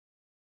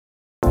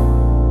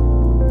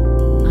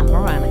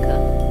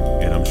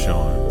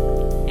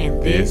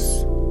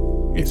This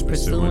is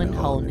Pursuing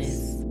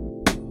Wholeness.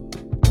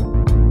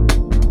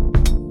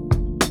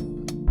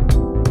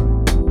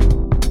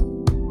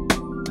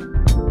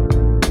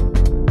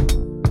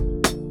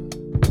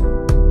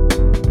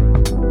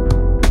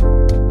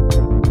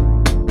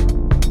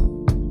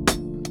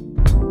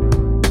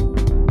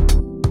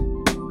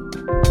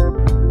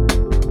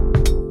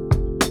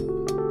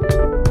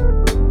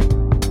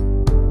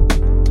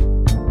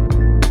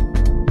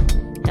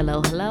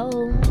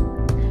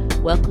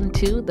 Welcome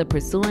to the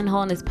Pursuing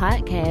Wholeness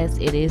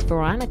podcast. It is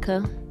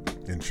Veronica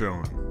and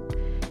Sean,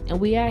 and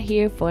we are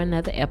here for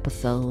another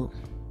episode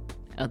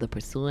of the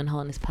Pursuing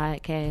Wholeness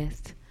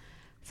podcast.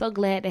 So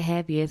glad to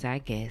have you as our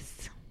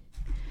guest.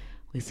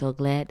 We're so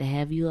glad to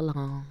have you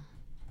along.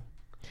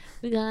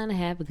 We're gonna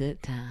have a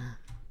good time.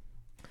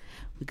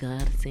 We're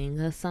gonna sing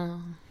a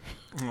song.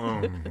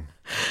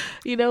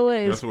 You know what?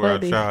 It's that's where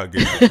funny. our child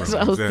gets it from. That's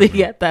what I was Exactly.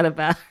 thinking. I thought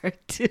about her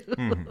too.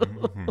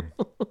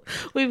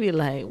 We be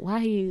like, why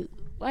you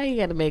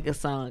gotta make a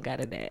song out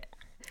of that?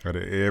 Out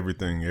of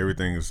everything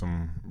is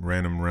some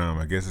random rhyme.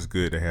 I guess it's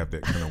good to have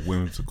that kind of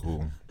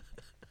whimsical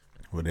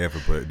whatever,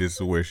 but this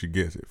is where she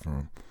gets it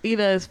from. You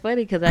know, it's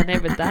funny because I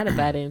never thought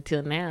about it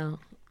until now.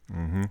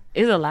 Mm-hmm.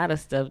 It's a lot of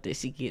stuff that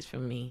she gets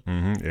from me.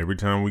 Mm-hmm. Every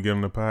time we get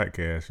on the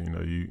podcast, you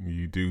know,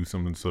 you do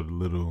some sort of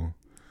little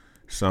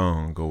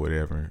song or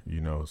whatever,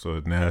 you know.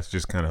 So now it's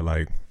just kind of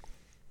like,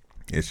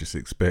 it's just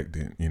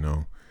expected, you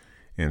know.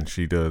 And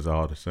she does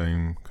all the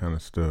same kind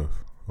of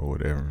stuff or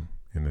whatever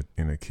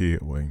in a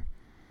kid way.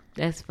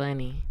 That's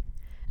funny.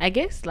 I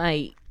guess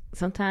like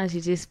sometimes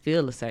you just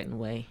feel a certain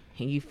way,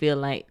 and you feel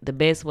like the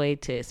best way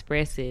to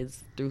express it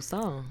is through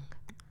song.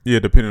 Yeah,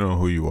 depending on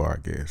who you are,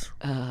 I guess.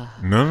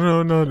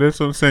 No. That's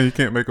what I'm saying. You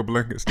can't make a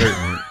blanket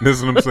statement. This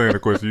is what I'm saying.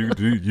 Of course, you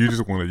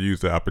just want to use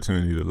the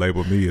opportunity to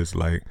label me as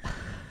like,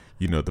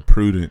 you know, the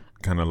prudent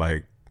kind of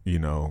like, you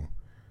know,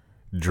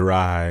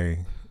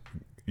 dry,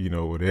 you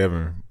know,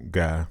 whatever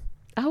guy.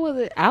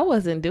 I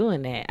wasn't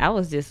doing that. I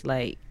was just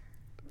like,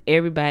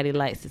 everybody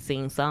likes to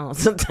sing songs.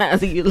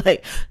 Sometimes you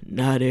like,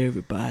 not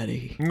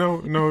everybody.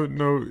 No.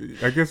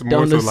 I guess more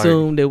don't so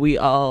assume like, that we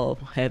all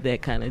have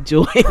that kind of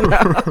joy in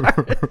our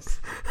hearts.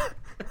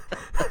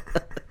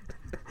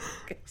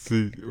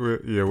 See,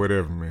 yeah,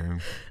 whatever,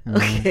 man.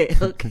 Okay.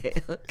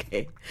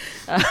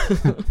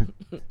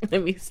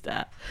 Let me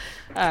stop.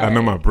 I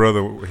know my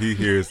brother. He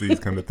hears these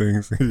kind of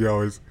things. He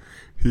always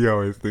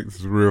thinks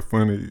it's real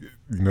funny.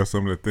 You know,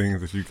 some of the things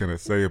that you kind of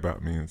say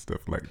about me and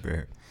stuff like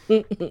that.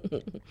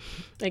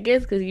 I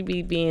guess because you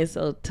be being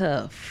so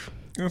tough.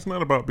 It's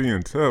not about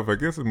being tough. I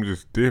guess I'm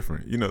just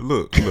different. You know,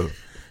 look.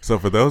 So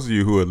for those of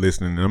you who are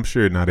listening, and I'm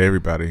sure not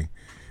everybody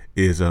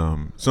is.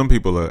 Some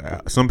people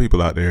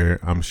out there,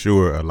 I'm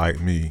sure, are like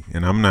me,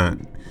 and I'm not.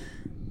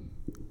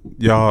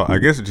 Y'all, I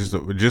guess it's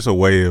just a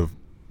way of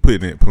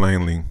putting it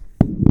plainly.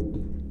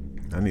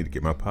 I need to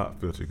get my pop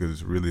filter because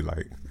it's really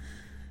like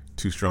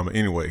too strong. But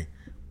anyway,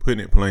 putting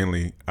it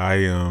plainly,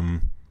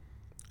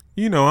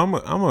 you know, I'm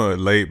a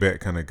laid back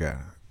kind of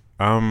guy.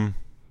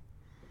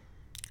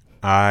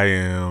 I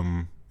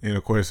am, and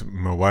of course,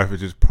 my wife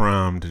is just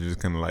primed to just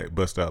kind of like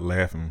bust out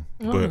laughing.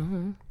 But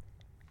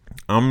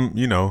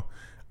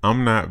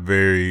I'm not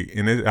very,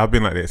 and I've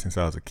been like that since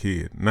I was a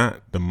kid.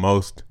 Not the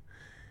most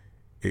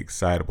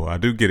excitable. I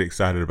do get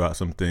excited about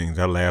some things.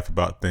 I laugh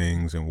about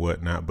things and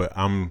whatnot. But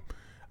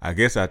I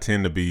guess I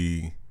tend to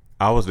be.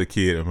 I was the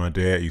kid, and my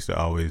dad used to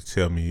always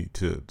tell me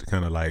to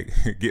kind of like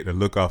get the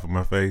look off of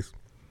my face.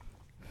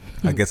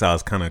 I guess I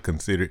was kind of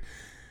considered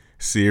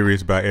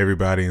serious by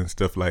everybody and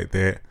stuff like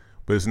that.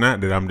 But it's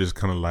not that I'm just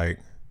kind of like,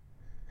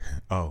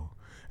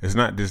 it's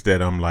not just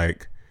that I'm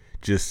like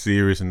just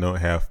serious and don't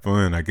have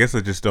fun. I guess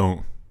I just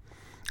don't.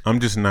 I'm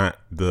just not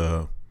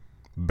the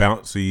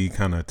bouncy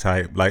kind of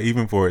type. Like,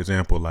 even for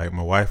example, like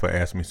my wife will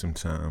ask me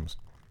sometimes,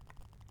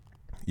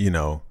 you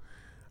know,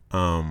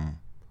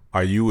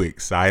 are you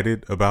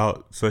excited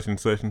about such and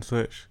such and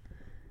such?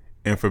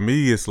 And for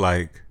me, it's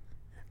like,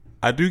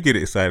 I do get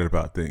excited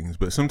about things,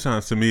 but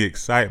sometimes to me,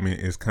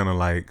 excitement is kind of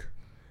like,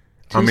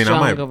 I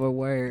might of a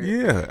word.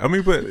 Yeah, I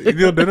mean, but you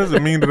know, that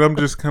doesn't mean that I'm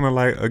just kind of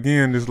like,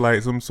 again, just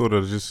like some sort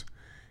of just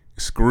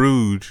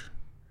Scrooge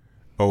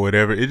or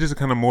whatever. It's just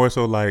kind of more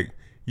so like,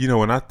 you know,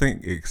 when I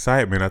think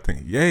excitement, I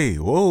think, yay,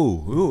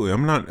 whoa, ooh.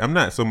 I'm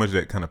not so much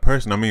that kind of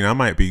person. I mean, I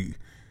might be,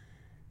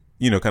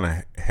 you know, kind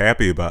of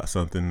happy about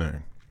something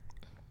or,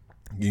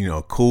 you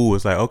know, cool.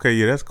 It's like, okay,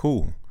 yeah, that's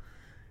cool.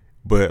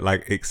 But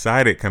like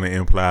excited kind of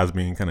implies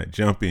being kind of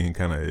jumpy and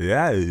kind of,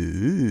 yeah.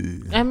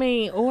 I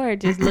mean, or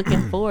just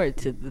looking forward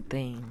to the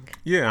thing.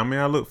 Yeah, I mean,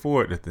 I look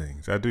forward to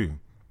things. I do.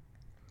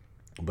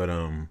 But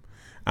I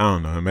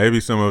don't know. Maybe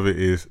some of it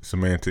is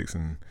semantics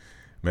and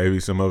maybe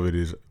some of it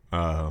is,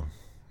 I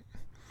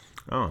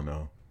don't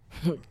know.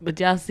 But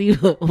y'all see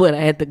what I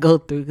had to go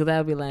through, because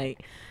I'll be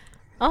like,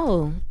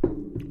 oh,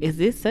 is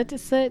this such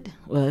and such?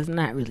 Well, it's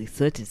not really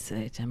such and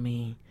such. I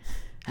mean,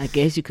 I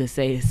guess you could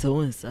say it's so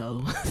and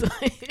so.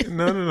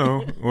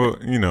 No. Well,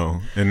 you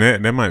know, and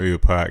that might be a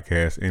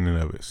podcast in and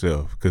of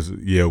itself, because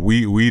yeah,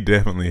 we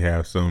definitely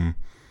have some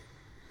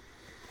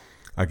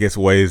I guess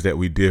ways that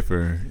we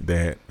differ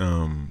that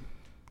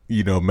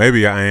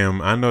maybe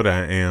I know that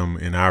I am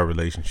in our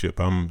relationship.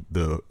 I'm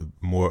the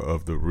more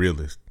of the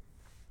realist.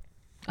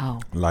 Oh.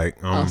 Like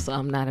so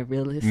I'm not a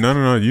realist. No,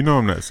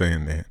 I'm not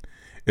saying that.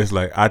 It's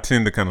like I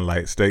tend to kind of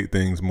like state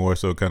things more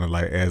so kind of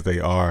like as they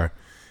are,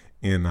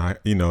 and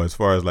as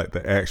far as like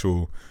the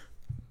actual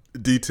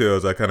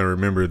details, I kind of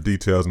remember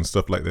details and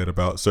stuff like that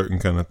about certain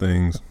kind of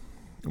things.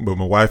 But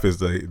my wife is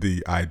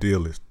the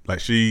idealist. Like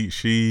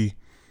she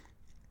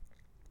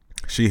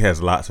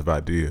has lots of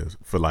ideas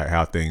for like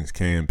how things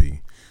can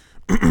be.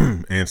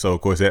 And so of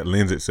course that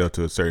lends itself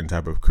to a certain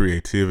type of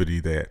creativity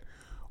that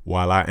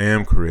while I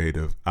am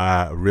creative,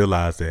 I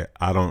realize that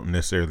I don't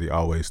necessarily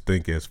always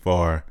think as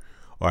far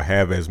or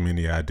have as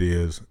many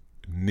ideas,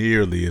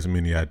 nearly as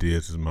many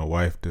ideas as my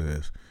wife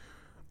does.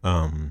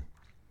 But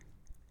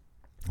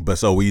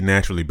so we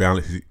naturally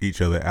balance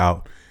each other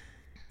out.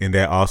 And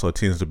that also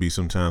tends to be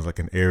sometimes like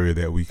an area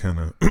that we kind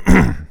of,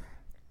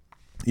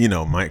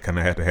 might kind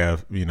of have to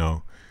have,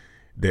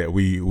 that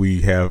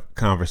we have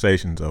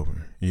conversations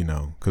over,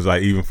 because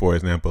like even for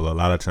example, a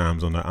lot of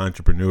times on the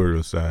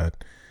entrepreneurial side,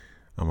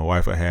 my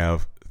wife will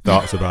have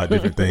thoughts about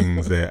different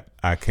things that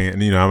I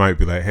can't, I might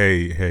be like,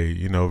 hey,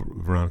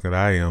 Veronica,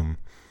 I am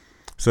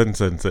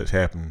such and such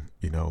happened,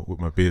 with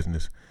my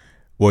business.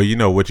 Well,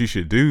 what you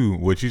should do,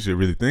 what you should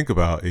really think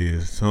about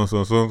is so.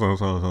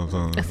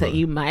 So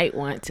you might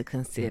want to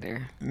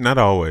consider. Not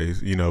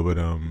always, but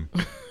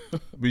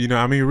but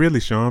I mean, really,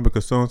 Sean,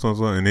 because so,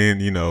 and then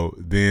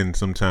then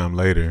sometime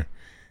later,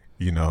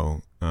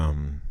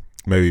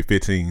 maybe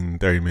 15,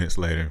 30 minutes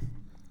later,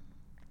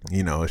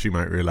 she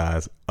might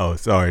realize, oh,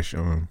 sorry,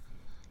 Sean,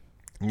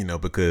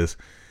 because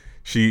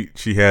she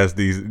has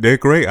they're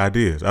great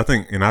ideas. I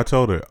think, and I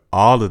told her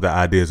all of the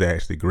ideas are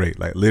actually great.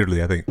 Like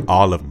literally, I think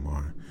all of them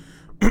are.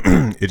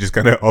 It's just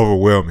kind of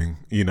overwhelming,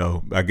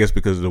 I guess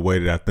because of the way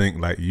that I think,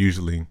 like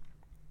usually,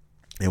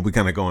 and we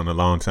kind of going a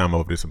long time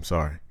over this, I'm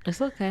sorry. It's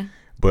okay.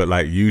 But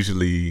like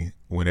usually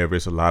whenever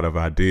it's a lot of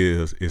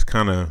ideas, it's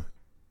kind of,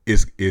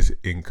 it's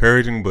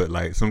encouraging, but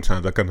like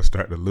sometimes I kind of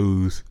start to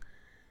lose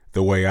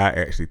the way I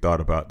actually thought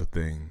about the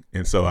thing.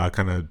 And so I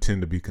kind of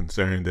tend to be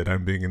concerned that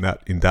I'm being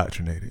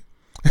indoctrinated.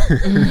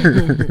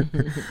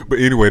 But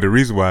anyway, the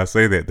reason why I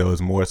say that though is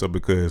more so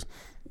because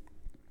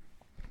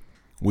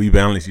we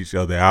balance each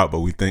other out, but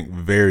we think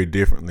very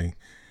differently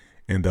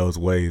in those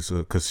ways.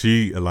 Because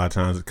she, a lot of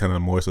times, kind of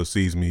more so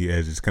sees me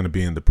as just kind of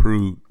being the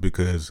prude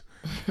because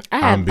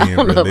I'm being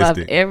realistic. I don't know if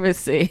I've ever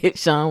said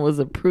Sean was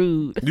a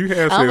prude. You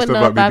have said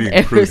stuff about me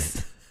being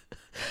prudent.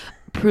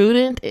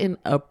 Prudent and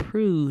a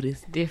prude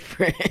is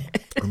different.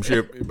 I'm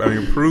sure. I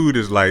mean, prude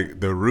is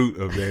like the root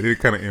of that. It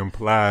kind of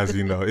implies,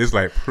 it's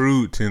like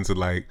prude tends to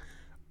like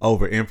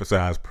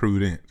overemphasize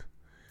prudent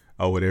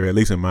or whatever, at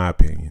least in my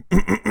opinion.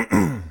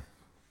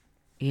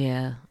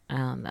 Yeah, I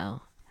don't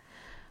know.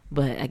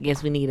 But I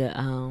guess we need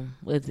a,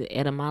 what's it,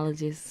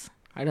 etymologist?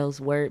 Are those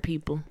word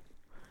people?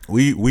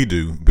 We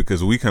do,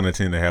 because we kind of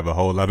tend to have a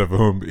whole lot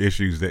of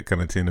issues that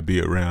kind of tend to be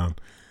around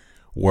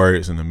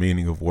words and the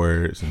meaning of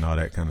words and all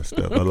that kind of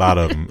stuff. A lot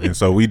of them. And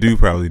so we do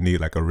probably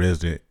need like a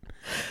resident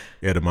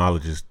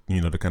etymologist,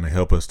 to kind of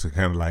help us to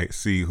kind of like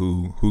see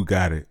who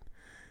got it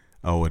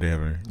or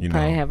whatever,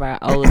 Probably have our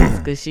oldest,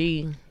 because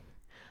she...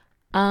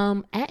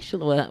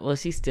 actually, well,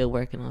 she's still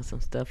working on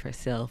some stuff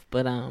herself,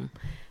 but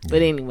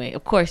anyway,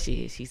 of course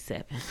she is. She's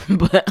 7,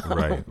 but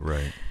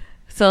right.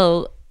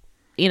 So,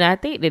 I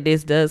think that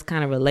this does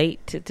kind of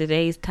relate to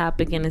today's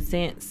topic in a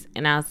sense,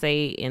 and I'll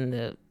say in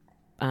the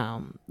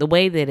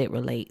way that it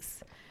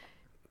relates,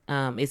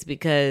 is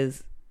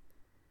because.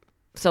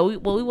 So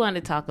what we want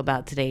to talk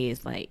about today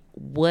is like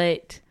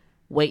what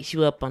wakes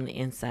you up on the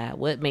inside,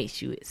 what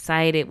makes you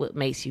excited, what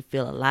makes you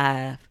feel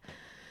alive.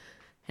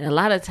 And a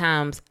lot of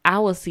times I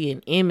will see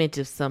an image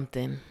of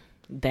something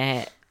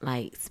that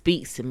like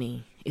speaks to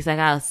me. It's like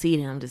I'll see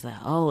it and I'm just like,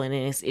 oh, and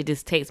then it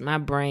just takes my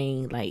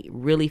brain like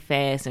really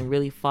fast and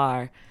really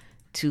far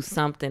to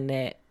something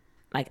that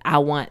like I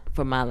want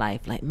for my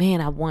life. Like, man,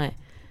 I want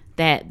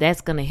that. That's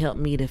going to help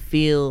me to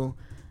feel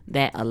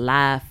that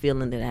alive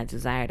feeling that I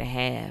desire to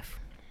have.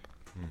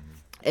 Mm-hmm.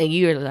 And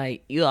you're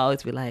like, you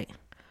always be like,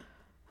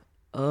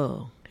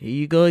 oh, here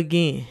you go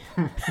again.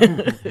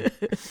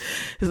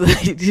 It's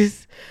like,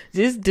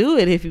 just do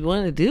it if you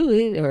want to do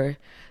it, or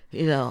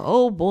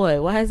oh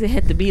boy, why does it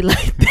have to be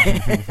like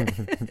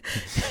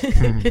that?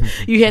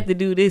 You have to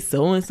do this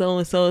so and so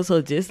and so and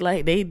so just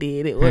like they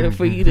did in order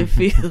for you to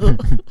feel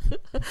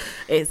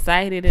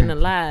excited and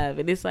alive.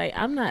 And it's like,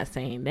 I'm not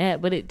saying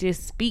that, but it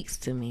just speaks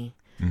to me.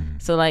 Mm-hmm.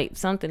 So like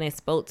something that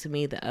spoke to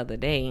me the other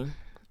day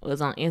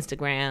was on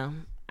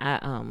Instagram.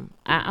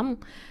 I'm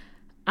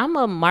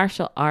a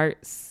martial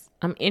arts.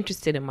 I'm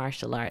interested in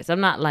martial arts.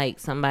 I'm not like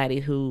somebody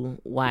who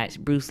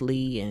watched Bruce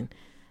Lee and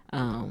I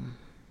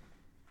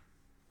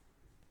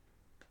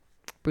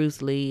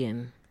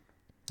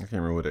can't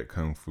remember what that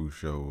kung fu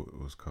show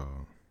was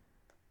called.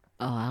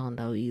 Oh, I don't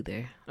know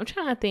either. I'm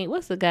trying to think.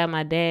 What's the guy?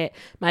 My dad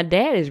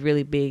is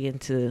really big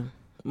into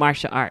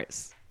martial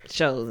arts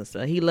shows and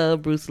stuff. He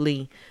loved Bruce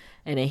Lee,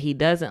 and then he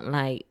doesn't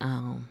like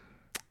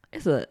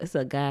it's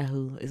a guy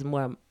who is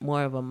more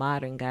of a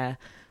modern guy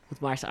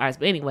with martial arts.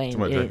 But anyway,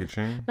 Jackie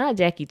Chan? Not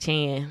Jackie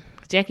Chan.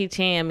 Jackie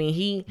Chan, I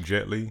mean,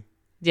 Jet Li?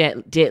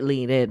 Jet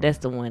Li, that's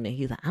the one that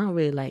he's like, I don't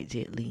really like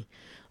Jet Li.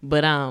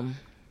 But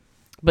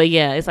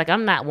yeah, it's like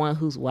I'm not one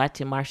who's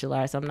watching martial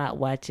arts. I'm not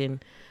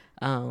watching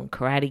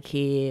Karate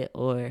Kid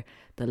or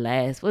The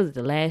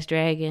Last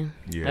Dragon?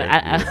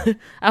 Yeah.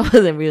 I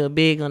wasn't real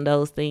big on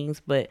those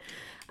things, but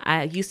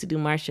I used to do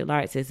martial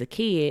arts as a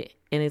kid,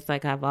 and it's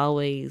like I've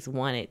always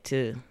wanted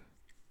to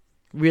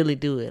really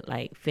do it,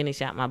 like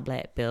finish out my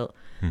black belt,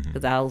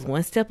 because I was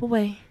one step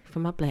away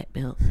from my black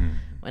belt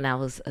when I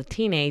was a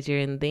teenager,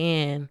 and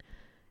then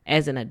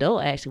as an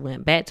adult I actually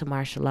went back to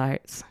martial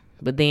arts.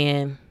 But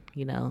then,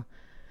 you know,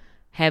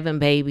 having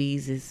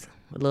babies is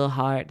a little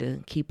hard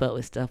to keep up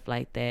with stuff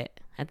like that.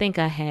 I think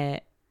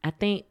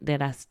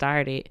that I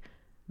started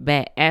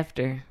back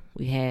after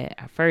we had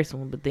our first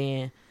one, but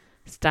then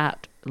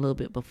stopped a little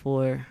bit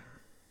before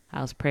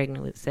I was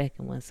pregnant with the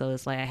second one. So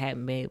it's like I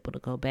haven't been able to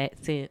go back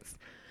since.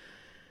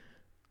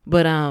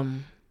 But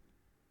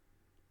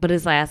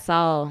it's like I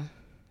saw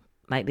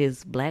like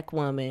this black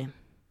woman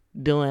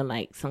doing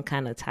like some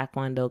kind of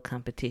taekwondo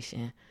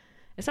competition.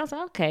 And so I was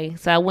like, okay.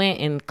 So I went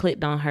and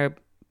clicked on her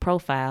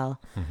profile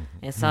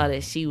and saw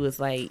that she was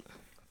like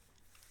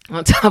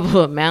on top of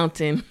a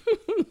mountain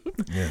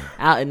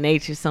out in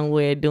nature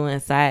somewhere doing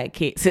side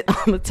kicks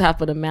on the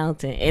top of the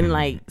mountain. And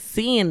like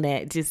seeing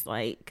that just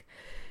like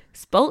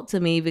spoke to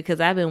me,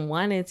 because I've been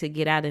wanting to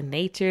get out in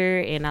nature,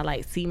 and I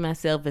like see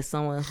myself as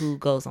someone who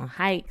goes on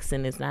hikes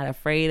and is not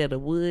afraid of the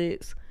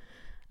woods.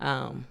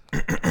 I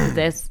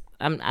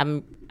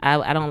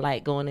don't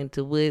like going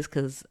into woods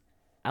because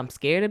I'm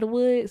scared of the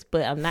woods,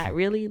 but I'm not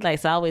really. Like,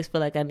 so I always feel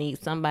like I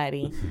need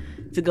somebody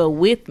to go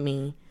with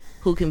me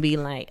who can be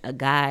like a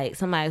guide,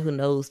 somebody who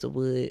knows the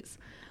woods.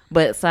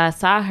 But so I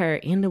saw her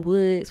in the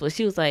woods. Well,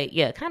 she was like,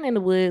 yeah, kind of in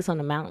the woods on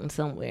the mountain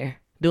somewhere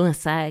doing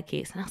side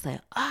kicks. And I was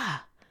like,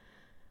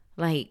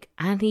 like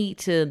I need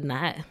to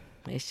not,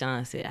 as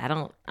Sean said,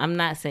 I'm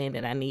not saying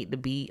that I need to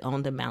be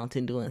on the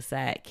mountain doing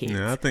side kicks.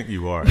 Yeah, I think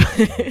you are.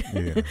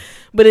 Yeah.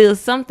 But it was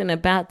something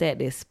about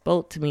that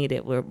spoke to me,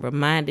 that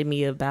reminded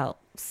me about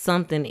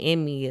something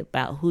in me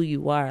about who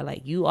you are.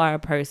 Like, you are a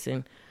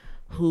person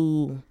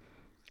who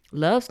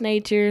loves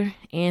nature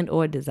and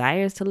or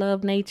desires to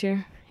love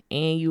nature,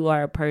 and you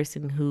are a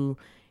person who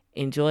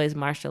enjoys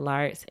martial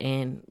arts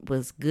and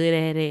was good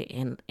at it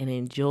and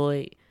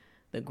enjoyed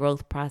the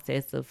growth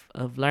process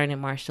of learning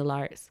martial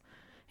arts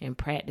and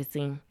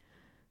practicing.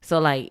 So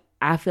like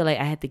I feel like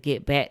I had to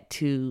get back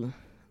to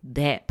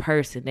that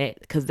person,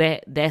 because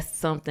that's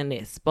something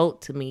that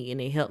spoke to me, and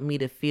it helped me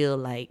to feel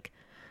like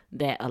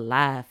that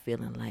alive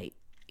feeling, like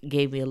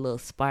gave me a little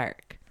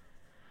spark.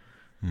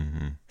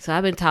 So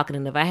I've been talking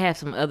enough. I have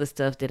some other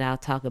stuff that I'll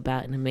talk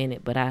about in a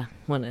minute, but I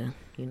want to,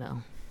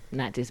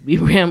 not just be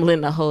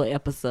rambling the whole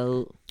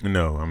episode.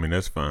 No, I mean,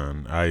 that's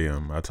fine.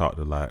 I talked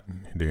a lot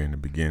there in the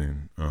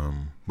beginning.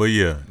 But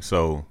yeah,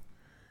 so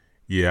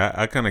yeah,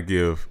 I kind of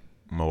give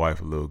my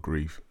wife a little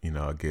grief,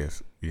 I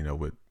guess,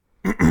 with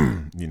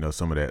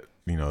some of that,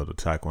 the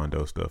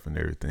taekwondo stuff and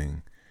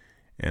everything.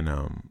 And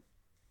I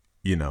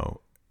don't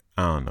know.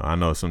 I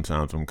know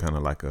sometimes I'm kind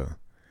of like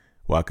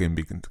I can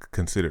be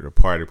considered a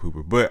party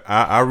pooper, but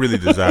I really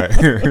desire.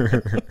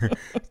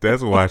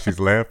 That's why she's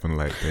laughing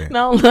like that.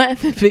 No, I'm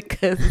laughing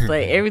because it's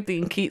like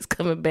everything keeps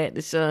coming back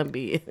to Sean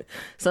being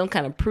some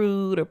kind of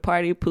prude or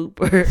party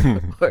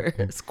pooper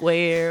or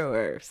square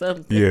or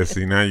something. Yeah,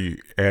 see, now you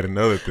add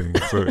another thing.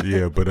 So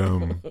yeah, but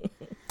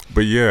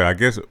yeah, I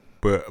guess,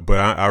 but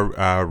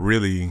I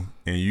really,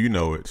 and you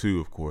know it too,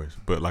 of course.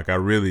 But like I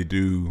really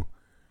do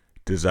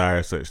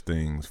desire such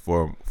things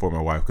for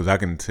my wife, because I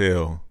can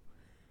tell,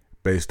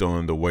 based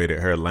on the way that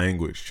her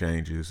language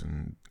changes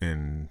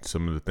and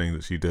some of the things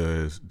that she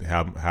does,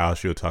 how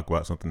she'll talk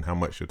about something, how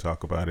much she'll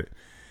talk about it,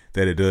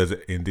 that it does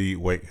indeed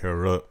wake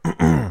her up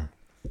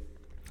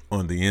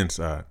on the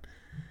inside.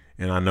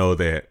 And I know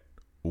that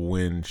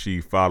when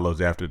she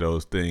follows after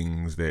those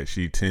things, that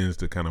she tends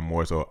to kind of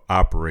more so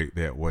operate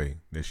that way,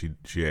 that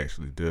she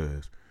actually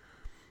does.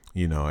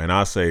 And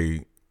I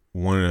say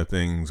one of the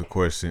things, of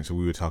course, since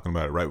we were talking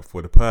about it right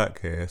before the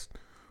podcast,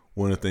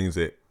 one of the things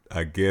that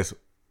I guess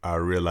I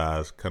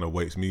realize kind of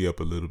wakes me up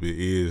a little bit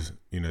is,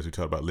 as we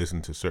talk about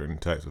listening to certain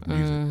types of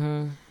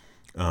music.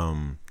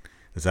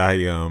 As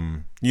I,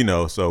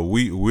 so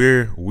we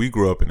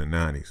grew up in the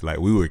 90s. Like,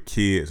 we were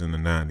kids in the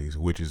 90s,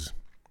 which is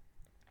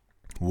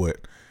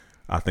what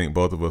I think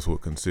both of us would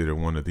consider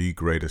one of the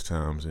greatest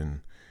times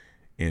in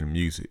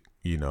music,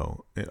 and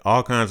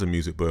all kinds of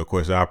music. But of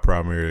course, our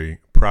primary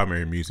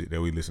music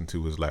that we listen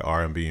to was like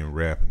R&B and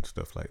rap and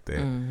stuff like that.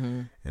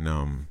 And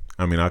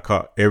I mean,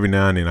 every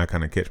now and then I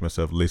kind of catch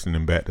myself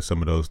listening back to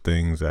some of those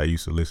things I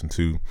used to listen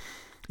to.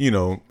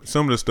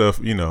 Some of the stuff,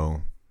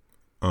 well,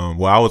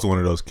 I was one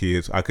of those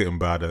kids. I couldn't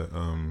buy the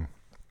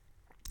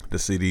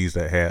CDs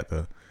that had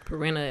the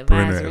parental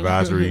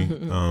advisory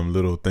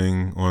little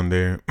thing on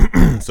there.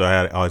 So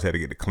I always had to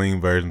get the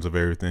clean versions of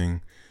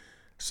everything.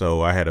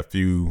 So I had a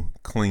few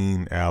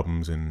clean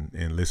albums and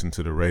listen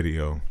to the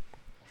radio.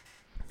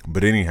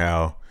 But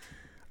anyhow,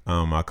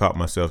 I caught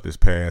myself this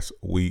past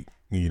week,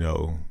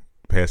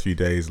 past few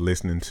days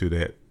listening to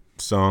that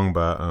song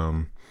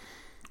by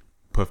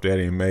Puff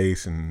Daddy and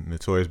Mace and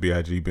Notorious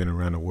B.I.G. Been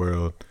Around the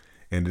World,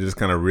 and it just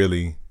kind of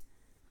really,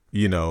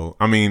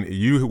 I mean,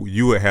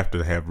 you would have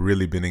to have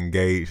really been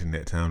engaged in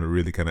that time to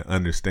really kind of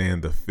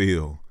understand the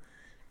feel,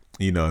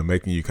 and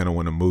making you kind of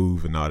want to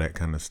move and all that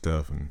kind of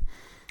stuff. And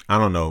I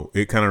don't know,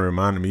 it kind of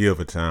reminded me of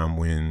a time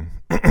when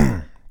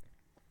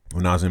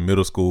when I was in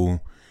middle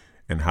school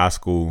and high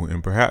school,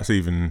 and perhaps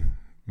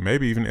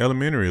maybe even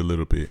elementary a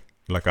little bit.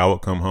 Like I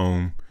would come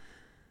home,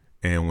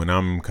 and when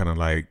I'm kind of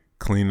like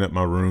cleaning up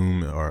my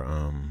room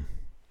or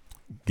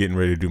getting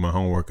ready to do my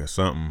homework or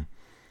something,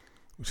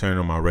 turning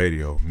on my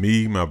radio,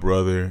 me, my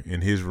brother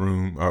in his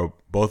room, or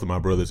both of my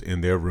brothers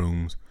in their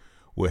rooms,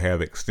 would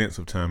have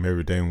extensive time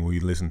every day when we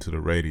listened to the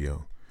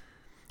radio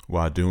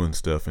while doing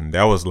stuff. And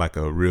that was like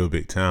a real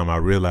big time. I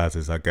realized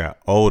as I got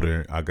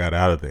older, I got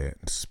out of that,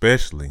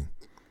 especially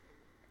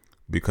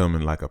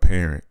becoming like a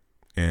parent.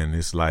 And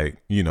it's like,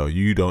 you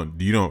don't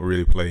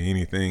really play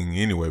anything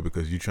anyway,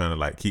 because you're trying to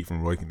like keep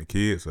from waking the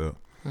kids up.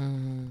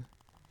 Mm-hmm.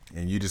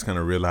 And you just kind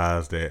of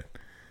realize that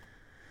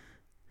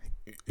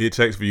it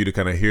takes for you to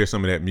kind of hear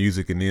some of that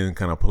music and then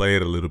kind of play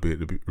it a little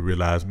bit to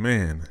realize,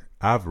 man,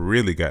 I've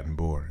really gotten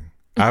boring.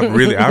 I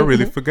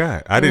really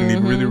forgot. I didn't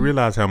even really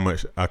realize how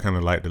much I kind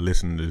of like to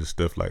listen to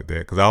stuff like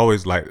that, because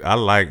I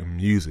like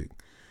music.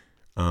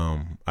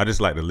 I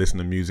just like to listen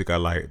to music. I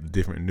like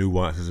different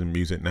nuances in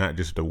music, not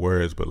just the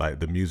words, but like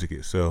the music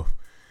itself.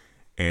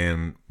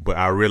 But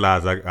I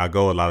realize I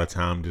go a lot of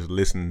time just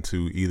listening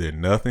to either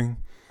nothing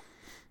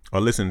or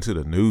listening to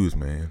the news,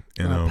 man.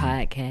 And, or a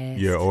podcast.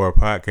 Yeah, or a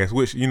podcast,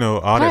 which,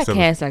 all that stuff.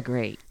 Podcasts are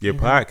great. Yeah,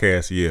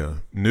 podcasts, yeah.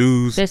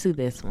 News. Especially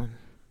this one.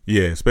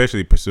 Yeah,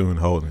 especially Pursuing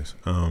Wholeness.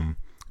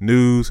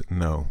 News,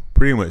 no.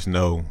 Pretty much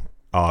no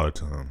all the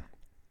time.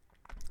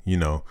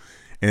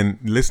 And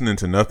listening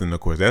to nothing, of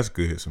course, that's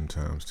good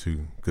sometimes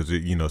too, because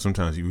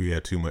sometimes we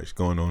have too much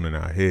going on in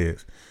our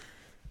heads.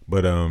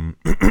 But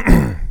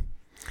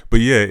but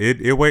yeah,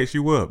 it wakes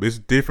you up. It's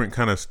different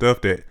kind of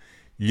stuff that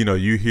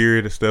you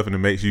hear the stuff and it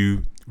makes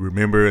you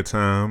remember a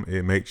time.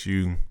 It makes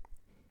you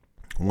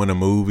want to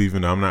move,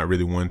 even though I'm not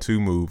really one to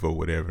move or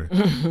whatever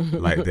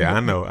like that. I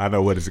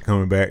know what is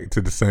coming back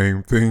to the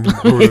same thing.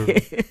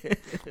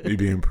 You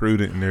being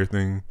prudent and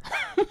everything.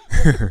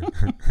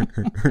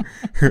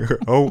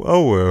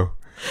 oh well.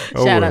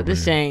 Shout out to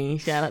Shane.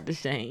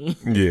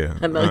 Yeah,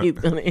 I know he's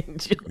gonna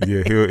enjoy.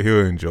 Yeah,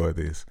 he'll enjoy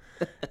this.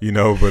 But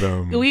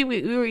we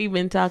were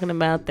even talking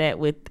about that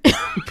with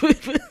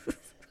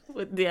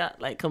with the,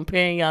 like,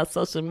 comparing y'all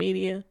social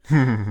media.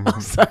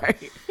 I'm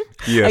sorry.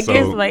 Yeah, I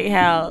guess like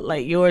how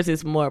like yours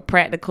is more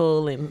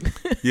practical and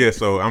yeah.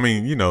 So I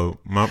mean,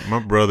 my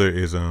brother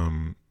is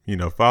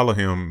follow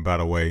him, by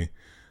the way.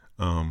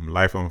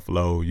 Life on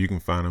Flow. You can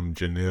find him.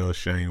 Janelle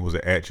Shane was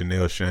at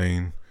Janelle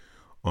Shane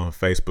on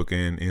Facebook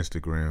and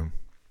Instagram.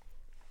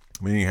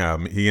 Anyhow,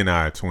 he and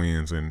I are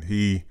twins, and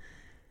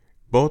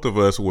both of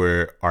us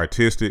were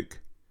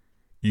artistic,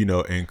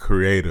 and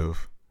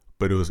creative.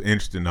 But it was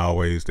interesting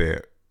always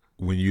that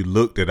when you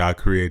looked at our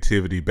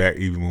creativity back,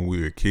 even when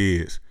we were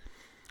kids,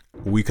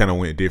 we kind of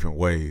went different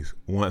ways.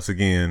 Once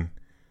again,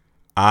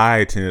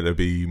 I tended to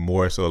be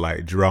more so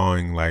like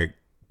drawing, like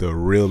the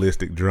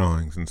realistic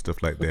drawings and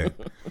stuff like that.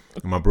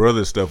 And my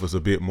brother's stuff was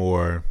a bit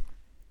more,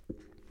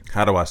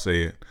 how do I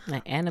say it?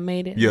 Like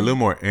animated? Yeah, a little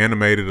more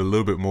animated, a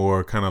little bit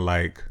more kind of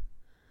like,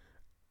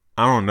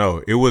 I don't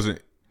know. It wasn't,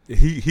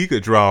 he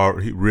could draw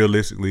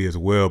realistically as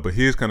well, but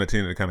his kind of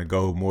tended to kind of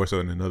go more so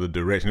in another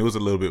direction. It was a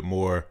little bit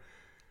more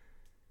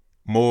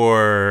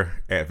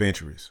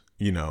adventurous,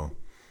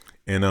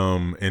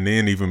 And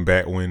then even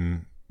back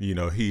when,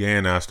 he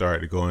and I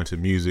started to go into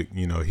music,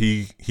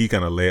 he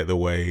kind of led the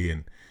way,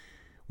 and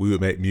we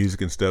would make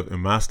music and stuff.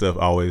 And my stuff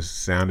always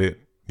sounded,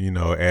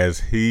 as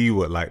he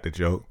would like to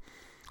joke,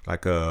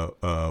 like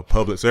a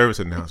public service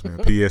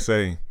announcement,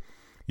 PSA.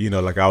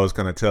 Like I was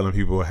kind of telling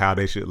people how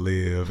they should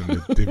live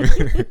and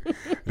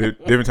the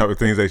different type of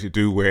things they should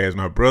do. Whereas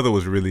my brother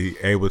was really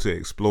able to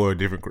explore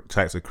different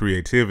types of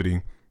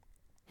creativity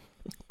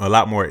a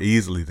lot more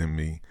easily than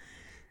me.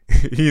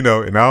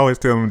 And I always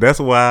tell him that's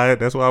why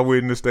we're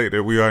in the state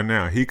that we are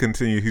now.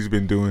 He's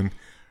been doing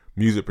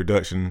music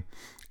production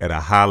at a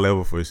high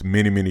level for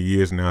many, many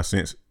years now,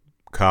 since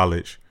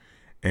college.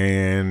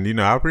 And,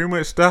 I pretty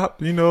much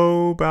stopped,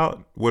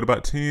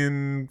 about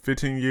 10,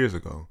 15 years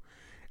ago.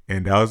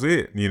 And that was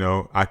it.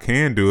 I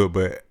can do it,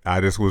 but I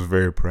just was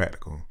very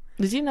practical.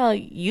 Did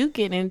you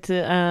get into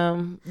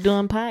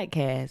doing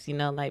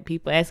podcasts? Like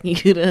people asking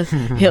you to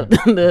help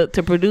them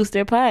to produce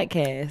their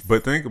podcast.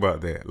 But think about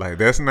that. Like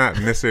that's not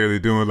necessarily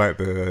doing like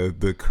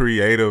the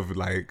creative,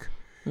 like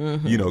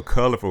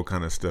colorful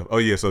kind of stuff. Oh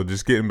yeah. So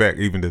just getting back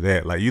even to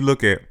that. Like you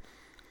look at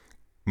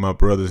my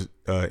brother's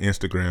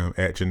Instagram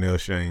at Janelle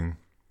Shane,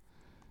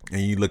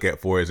 and you look at,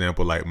 for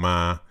example, like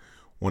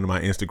one of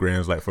my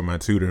Instagrams, like for my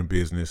tutoring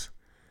business.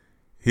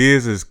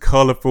 His is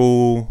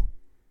colorful,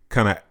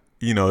 kind of,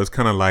 it's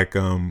kind of like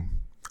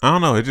I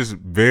don't know. It's just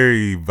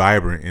very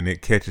vibrant and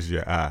it catches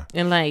your eye.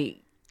 And like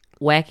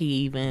wacky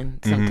even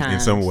sometimes. In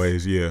some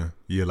ways, yeah.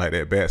 Yeah, like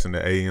that Bats in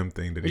the AM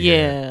thing that he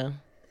Yeah. had.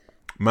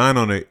 Mine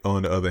on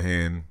the other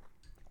hand,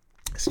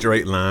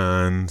 straight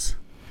lines,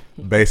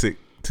 basic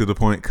to the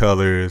point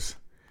colors,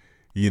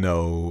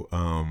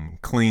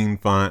 clean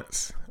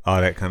fonts, all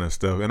that kind of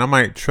stuff. And I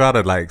might try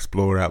to like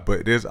explore out,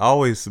 but there's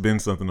always been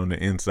something on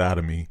the inside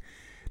of me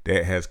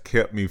that has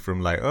kept me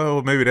from like,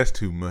 oh, maybe that's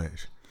too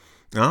much.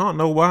 I don't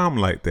know why I'm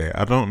like that.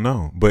 I don't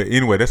know. But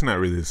anyway, that's not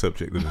really the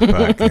subject of this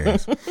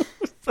podcast.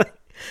 It's like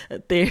a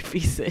therapy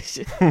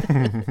session.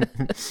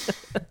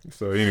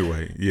 So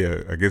anyway,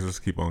 yeah, I guess let's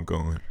keep on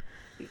going.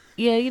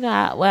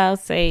 Yeah, I'll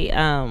say,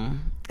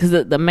 because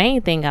the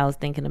main thing I was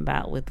thinking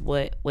about with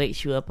what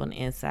wakes you up on the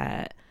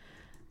inside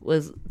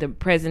was the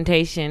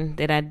presentation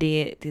that I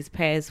did this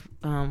past,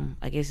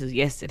 I guess it was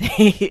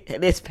yesterday,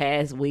 this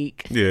past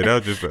week. Yeah, that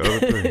was just the other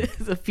thing.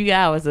 It's a few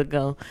hours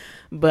ago.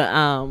 But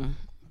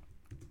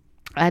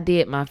I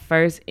did my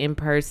first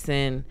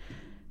in-person,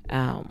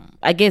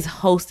 I guess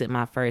hosted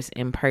my first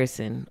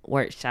in-person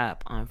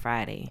workshop on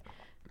Friday,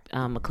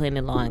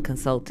 McClendon Law and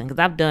Consulting, because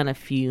I've done a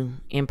few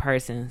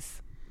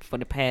in-persons for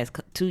the past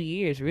 2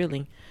 years,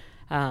 really.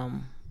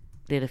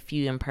 Did a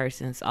few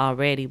in-persons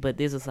already, but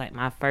this was like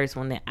my first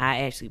one that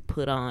I actually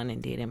put on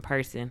and did in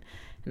person.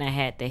 And I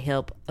had the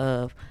help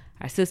of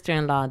our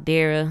sister-in-law,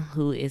 Dara,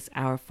 who is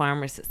our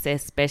farmer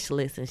success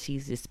specialist, and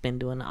she's just been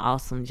doing an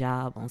awesome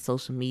job on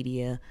social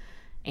media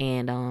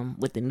and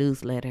with the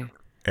newsletter.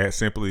 At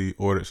Simply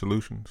Ordered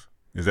Solutions.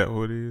 Is that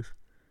what it is?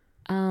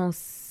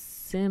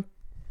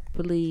 Simply,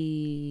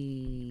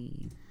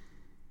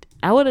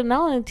 I would have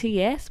known until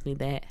you asked me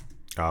that.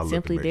 I'll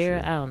Simply Dara,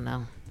 sure. I don't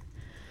know.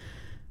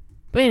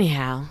 But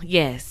anyhow,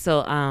 yes.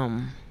 So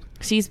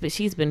she's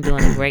been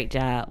doing a great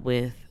job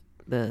with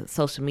the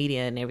social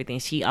media and everything.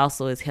 She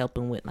also is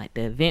helping with like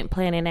the event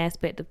planning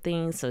aspect of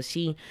things. So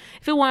if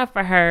it weren't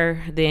for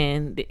her,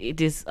 then it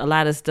just, a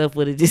lot of stuff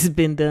would have just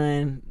been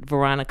done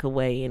Veronica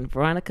way. And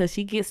Veronica,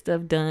 she gets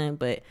stuff done,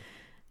 but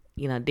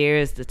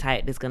Dara's the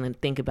type that's gonna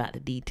think about the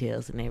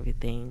details and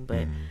everything.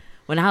 But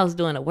when I was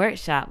doing a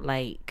workshop,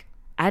 like,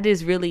 I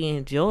just really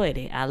enjoyed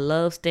it. I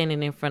love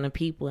standing in front of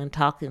people and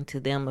talking to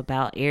them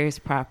about heirs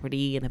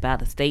property and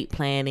about estate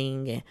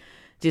planning and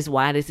just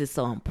why this is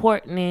so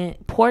important.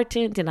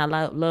 And I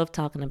love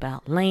talking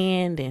about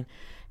land and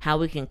how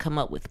we can come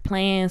up with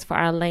plans for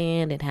our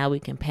land and how we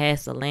can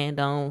pass the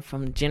land on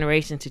from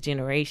generation to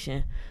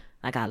generation.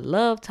 Like, I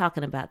love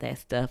talking about that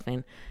stuff.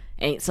 And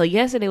so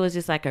yesterday was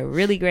just like a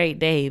really great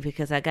day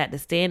because I got to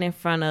stand in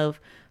front of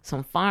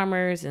some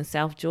farmers in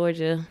South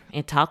Georgia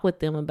and talk with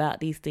them about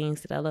these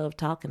things that I love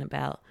talking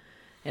about.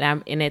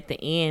 And at the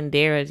end,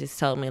 Dara just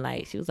told me,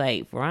 like, she was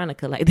like,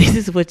 Veronica, like, this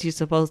is what you're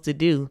supposed to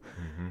do.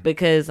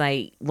 Because,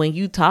 like, when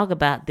you talk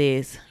about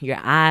this, your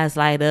eyes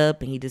light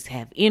up and you just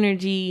have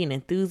energy and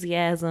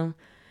enthusiasm.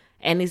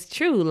 And it's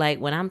true. Like,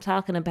 when I'm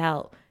talking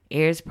about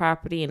heirs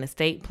property and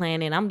estate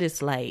planning, I'm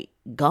just like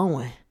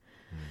going.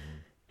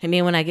 And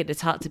then when I get to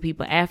talk to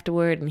people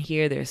afterward and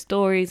hear their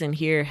stories and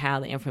hear how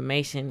the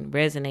information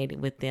resonated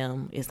with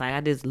them, it's like,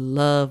 I just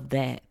love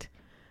that.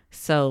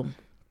 So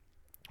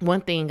one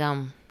thing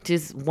I'm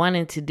just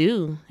wanting to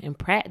do in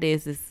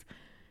practice is,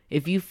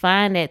 if you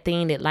find that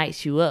thing that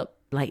lights you up,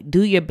 like,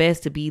 do your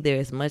best to be there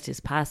as much as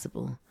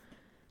possible,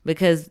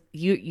 because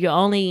you're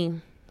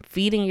only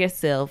feeding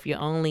yourself. You're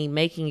only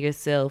making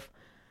yourself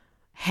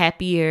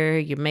happier.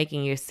 You're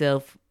making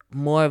yourself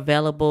more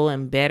available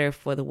and better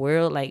for the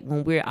world. Like,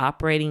 when we're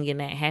operating in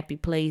that happy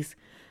place,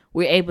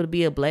 we're able to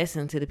be a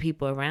blessing to the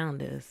people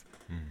around us.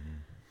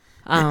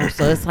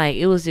 So it's like,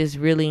 it was just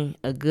really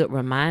a good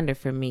reminder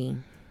for me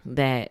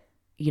that,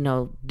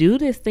 do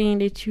this thing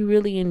that you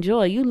really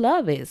enjoy. You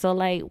love it. So,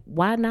 like,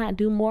 why not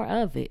do more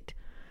of it?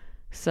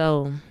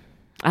 So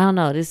I don't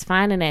know, just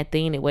finding that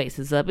thing that wakes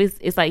us up.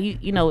 It's like,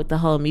 with the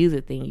whole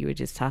music thing you were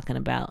just talking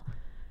about.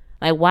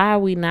 Like, why are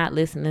we not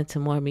listening to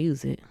more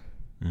music?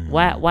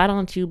 Why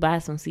don't you buy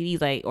some CDs?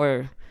 Like,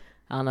 or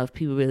I don't know if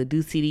people really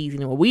do CDs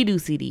anymore. We do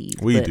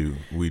CDs. We do.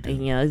 And,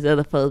 these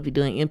other folks be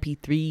doing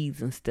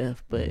MP3s and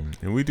stuff. But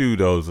and we do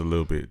those a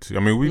little bit too. I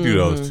mean, we do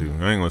those too.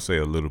 I ain't gonna say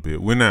a little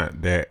bit. We're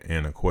not that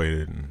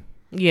antiquated. And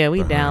yeah,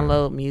 we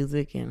download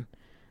music and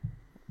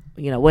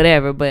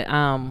whatever. But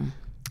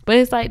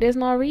it's like, there's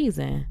no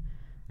reason.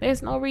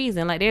 There's no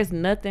reason. Like, there's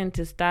nothing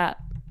to stop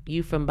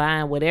you from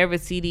buying whatever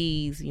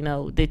CDs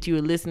that you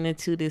were listening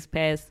to this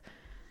past.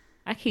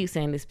 I keep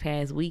saying this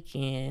past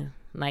weekend.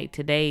 Like,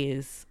 today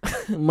is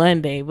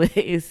Monday, but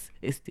it's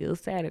still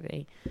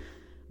Saturday.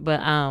 But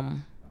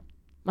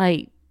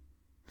like,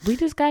 we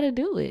just got to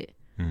do it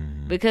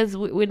because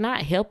we're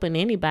not helping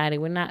anybody.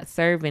 We're not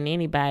serving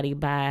anybody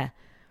by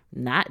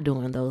not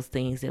doing those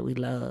things that we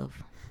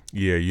love.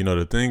 Yeah,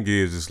 the thing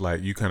is, it's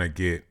like you kind of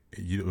get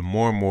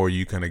more and more.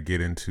 You kind of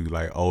get into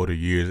like older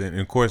years, and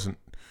of course,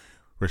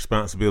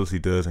 responsibility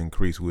does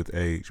increase with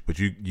age. But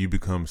you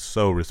become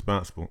so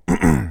responsible.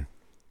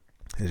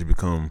 Has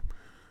become,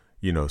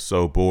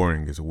 so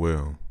boring as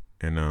well.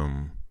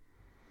 And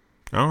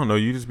I don't know.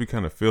 You just be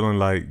kind of feeling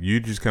like you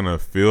just kind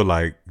of feel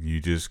like you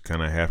just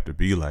kind of have to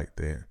be like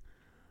that.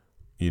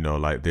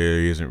 Like there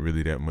isn't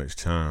really that much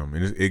time,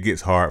 and it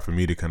gets hard for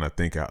me to kind of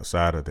think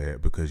outside of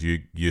that because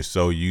you're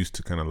so used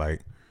to kind of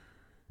like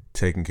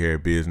taking care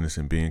of business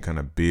and being kind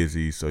of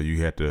busy. So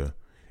you have to,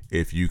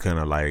 if you kind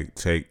of like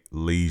take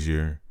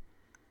leisure,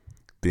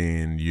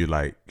 then you're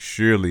like,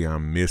 surely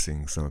I'm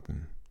missing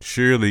something.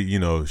 Surely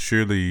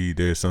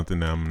there's something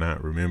that I'm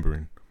not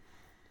remembering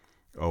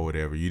or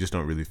whatever. You just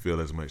don't really feel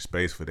as much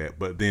space for that.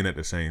 But then at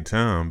the same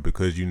time,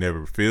 because you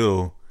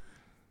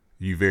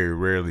very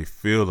rarely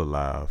feel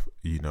alive,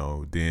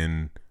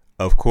 then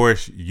of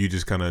course you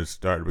just kind of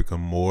start to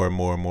become more and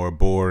more and more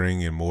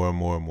boring and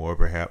more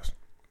perhaps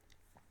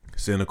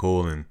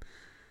cynical and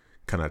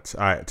kind of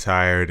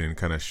tired and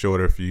kind of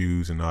shorter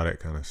fuse and all that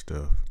kind of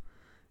stuff,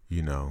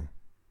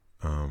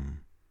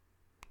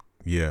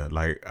 yeah,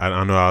 like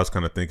I know I was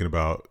kind of thinking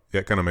about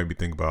that. Kind of made me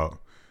think about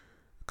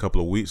a couple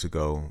of weeks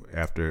ago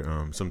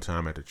after some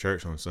time at the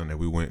church on Sunday.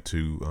 We went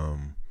to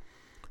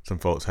some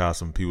folks' house,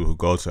 some people who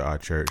go to our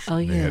church. Oh,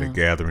 yeah. They had a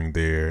gathering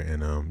there,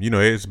 and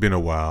it's been a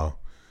while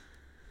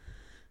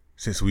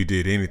since we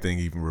did anything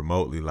even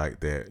remotely like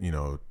that,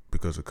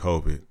 because of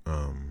COVID.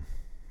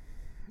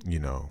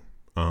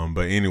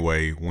 But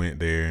anyway, went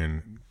there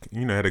and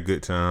had a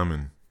good time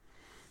and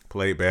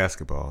played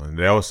basketball, and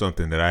that was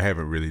something that I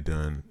haven't really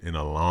done in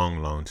a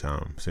long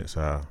time since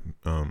I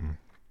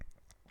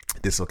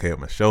dislocated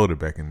my shoulder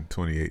back in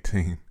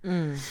 2018.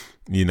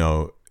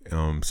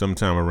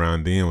 Sometime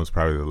around then was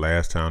probably the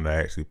last time that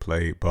I actually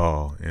played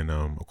ball, and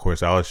of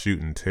course I was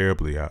shooting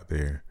terribly out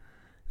there.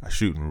 I was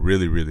shooting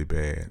really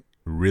bad,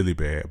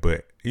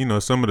 but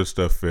some of the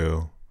stuff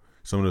fell,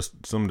 some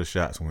of the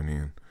shots went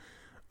in.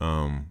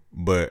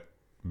 But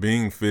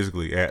being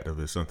physically active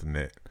is something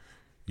that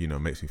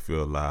makes me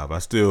feel alive. I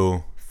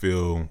still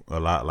feel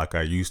a lot like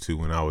I used to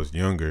when I was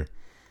younger,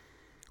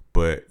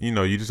 but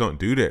you just don't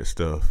do that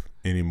stuff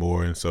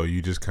anymore, and so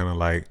you just kind of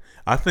like,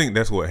 I think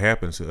that's what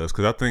happens to us,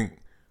 because I think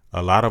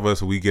a lot of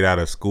us, we get out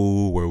of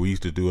school where we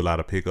used to do a lot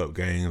of pickup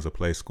games or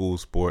play school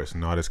sports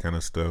and all this kind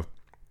of stuff,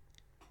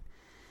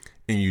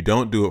 and you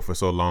don't do it for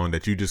so long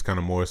that you just kind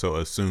of more so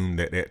assume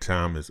that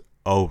time is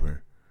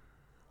over.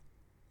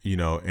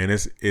 And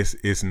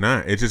it's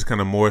not. It's just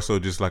kind of more so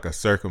just like a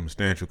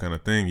circumstantial kind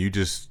of thing. You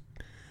just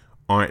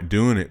aren't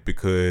doing it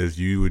because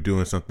you were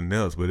doing something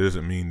else, but it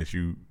doesn't mean that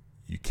you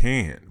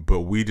can't.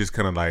 But we just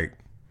kind of like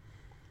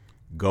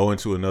go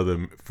into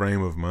another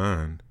frame of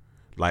mind,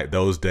 like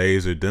those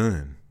days are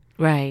done.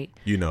 Right.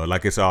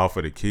 Like it's all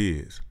for the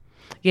kids.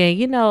 Yeah,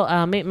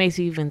 it makes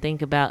you even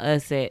think about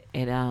us at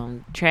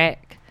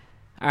track.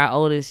 Our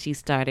oldest, she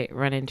started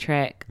running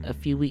track a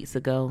few weeks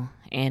ago,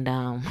 and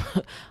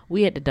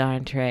we had the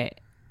darn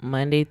track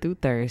Monday through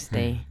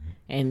Thursday,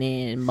 and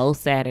then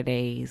most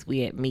Saturdays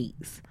we had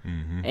meets,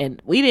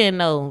 and we didn't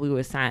know we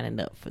were signing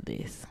up for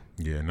this.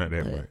 Yeah, not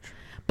that much.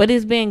 But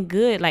it's been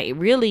good. Like,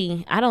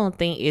 really, I don't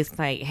think it's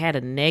like had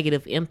a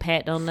negative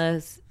impact on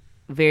us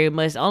very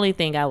much. The only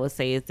thing I would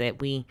say is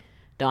that we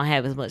don't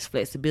have as much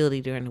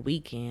flexibility during the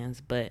weekends,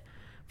 but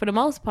for the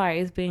most part,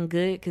 it's been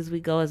good because we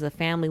go as a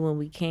family when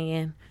we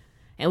can.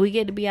 And we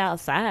get to be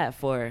outside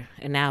for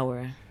an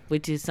hour,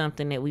 which is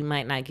something that we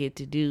might not get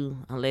to do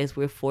unless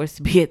we're forced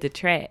to be at the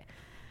track.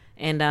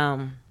 And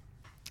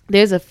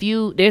there's us,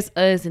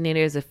 and then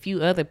there's a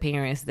few other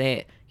parents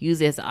that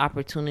use it as an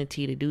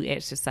opportunity to do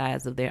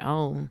exercise of their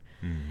own.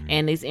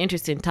 And it's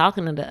interesting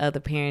talking to the other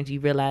parents. You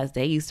realize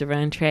they used to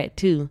run track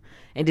too,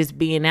 and just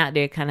being out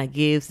there kind of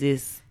gives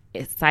this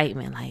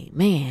excitement. Like,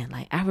 man,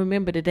 like I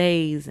remember the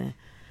days, and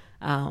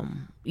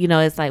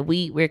it's like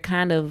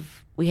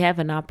we have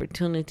an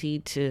opportunity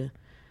to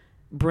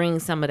bring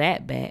some of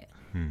that back,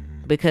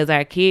 because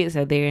our kids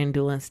are there and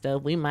doing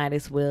stuff. We might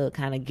as well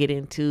kind of get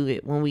into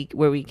it where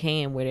we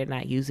can, where they're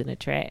not using the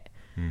track.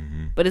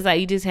 But it's like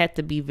you just have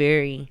to be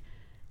very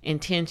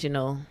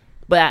intentional.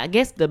 But I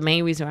guess the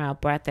main reason why I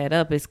brought that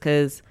up is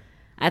because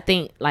I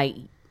think, like,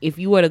 if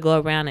you were to go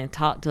around and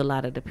talk to a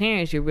lot of the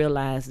parents, you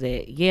realize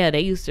that, yeah,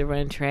 they used to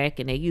run track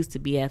and they used to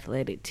be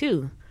athletic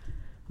too.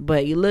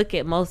 But you look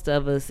at most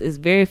of us, it's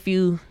very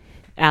few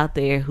out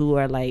there who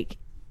are like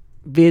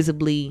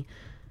visibly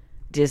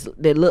just,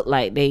 they look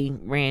like they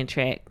ran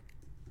track.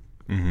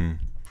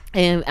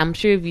 And I'm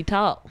sure if you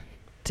talk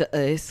to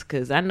us,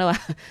 because I know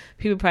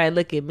people probably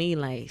look at me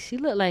like, she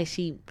looked like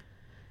she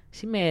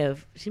may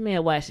have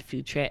watched a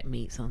few track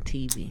meets on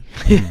TV.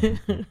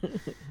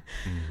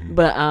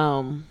 But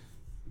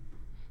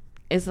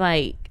it's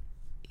like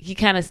you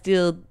kind of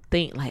still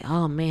think like,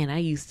 oh man, I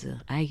used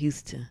to,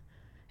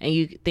 and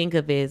you think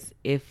of it as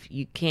if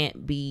you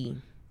can't be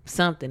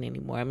something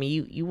anymore. I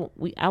mean,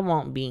 I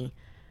won't be,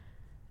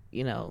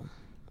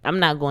 I'm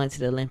not going to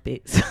the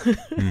Olympics,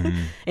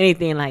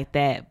 anything like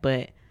that.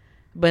 But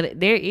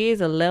there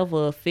is a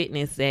level of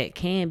fitness that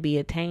can be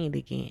attained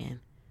again.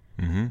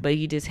 But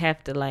you just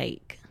have to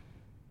like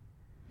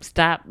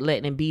stop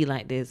letting it be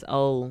like this.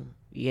 Oh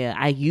yeah,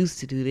 I used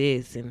to do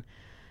this, and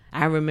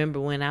I remember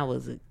when I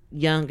was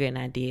younger and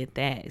I did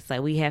that. It's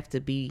like we have to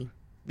be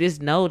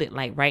just know that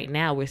like right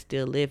now we're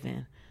still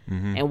living.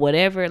 Mm-hmm. And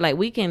whatever, like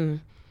you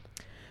can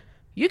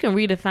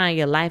redefine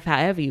your life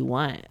however you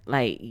want.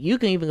 Like you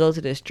can even go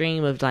to the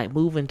extreme of like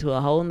moving to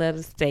a whole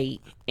nother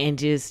state and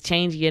just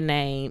changing your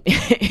name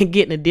and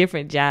getting a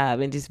different job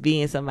and just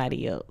being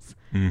somebody else.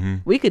 Mm-hmm.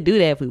 We could do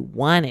that if we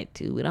wanted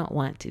to. We don't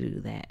want to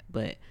do that,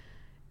 but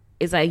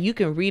it's like you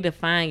can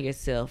redefine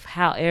yourself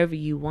however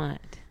you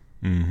want.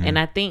 Mm-hmm. And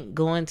I think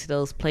going to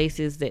those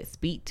places that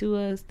speak to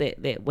us,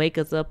 that wake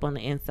us up on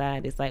the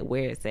inside, is like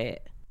where it's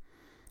at.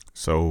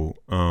 So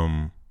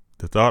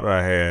the thought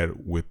I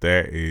had with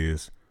that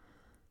is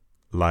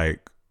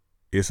like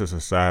it's a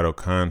societal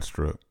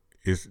construct.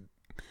 It's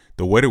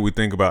the way that we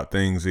think about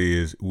things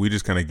is we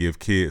just kind of give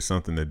kids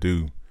something to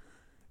do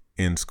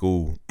in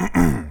school.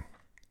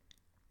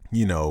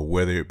 You know,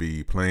 whether it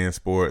be playing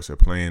sports or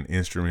playing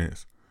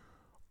instruments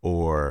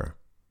or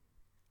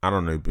I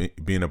don't know,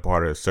 being a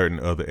part of certain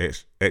other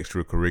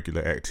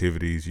extracurricular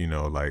activities, you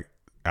know, like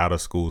out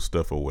of school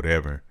stuff or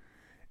whatever.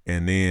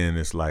 And then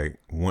it's like,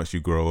 once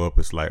you grow up,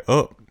 it's like,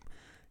 oh,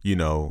 you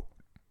know,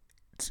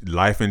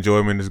 life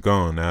enjoyment is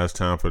gone. Now it's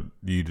time for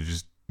you to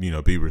just, you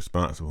know, be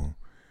responsible.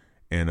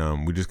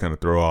 And we just kind of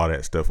throw all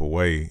that stuff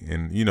away.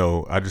 And, you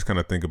know, I just kind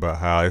of think about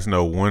how it's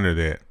no wonder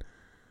that,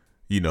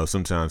 you know,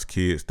 sometimes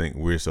kids think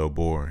we're so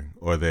boring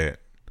or that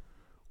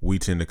we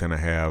tend to kind of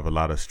have a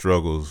lot of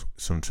struggles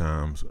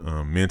sometimes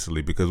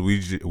mentally because we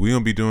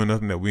don't be doing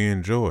nothing that we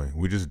enjoy.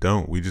 We just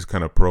don't. We just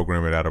kind of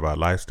program it out of our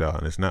lifestyle.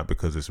 And it's not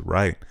because it's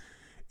right.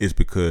 It's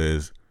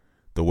because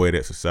the way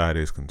that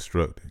society is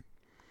constructed.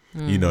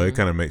 Mm-hmm. You know, it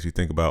kind of makes you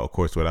think about, of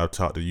course, what I've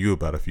talked to you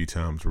about a few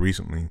times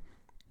recently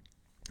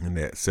in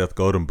that Seth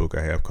Godin book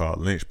I have called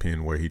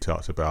Lynchpin, where he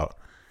talks about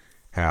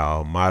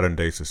how modern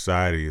day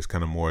society is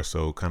kind of more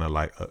so kind of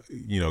like,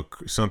 you know,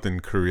 something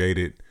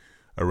created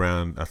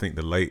around, I think,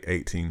 the late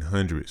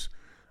 1800s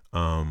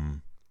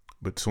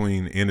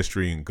between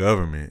industry and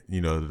government, you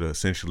know, to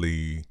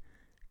essentially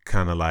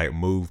kind of like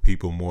move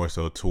people more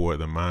so toward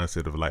the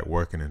mindset of like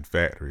working in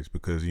factories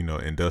because, you know,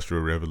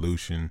 industrial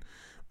revolution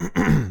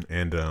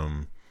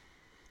and,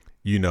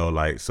 you know,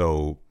 like,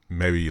 so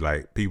maybe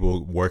like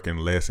people working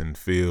less in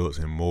fields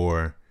and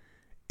more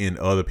in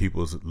other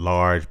people's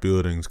large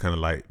buildings, kind of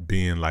like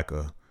being like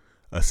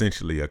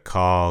essentially a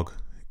cog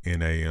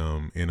in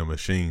a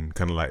machine,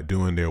 kind of like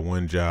doing their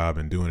one job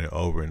and doing it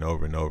over and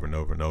over and over and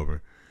over and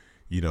over,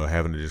 you know,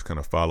 having to just kind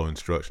of follow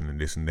instruction and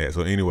this and that.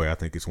 So anyway, I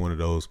think it's one of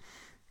those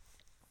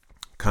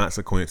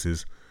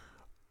consequences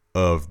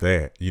of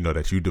that, you know,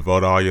 that you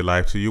devote all your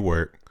life to your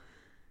work,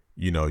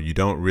 you know, you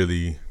don't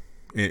really,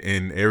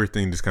 and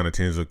everything just kind of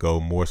tends to go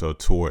more so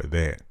toward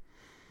that,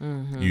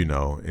 mm-hmm. you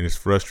know, and it's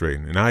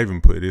frustrating. And I even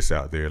put this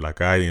out there,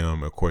 like I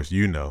am, of course,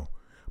 you know,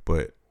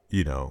 but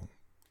you know,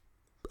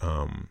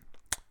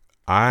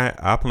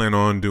 I plan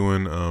on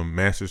doing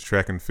Masters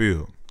track and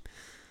field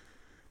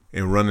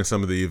and running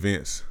some of the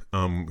events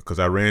because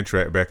I ran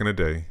track back in the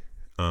day,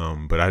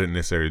 but I didn't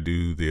necessarily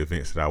do the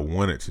events that I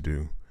wanted to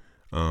do.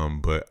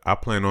 But I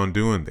plan on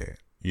doing that,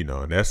 you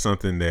know, and that's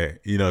something that,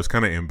 you know, it's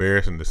kind of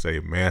embarrassing to say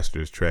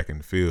Masters track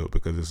and field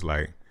because it's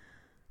like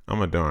I'm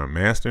a darn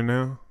master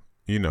now,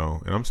 you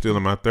know, and I'm still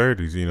in my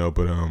 30s, you know,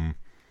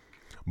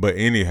 but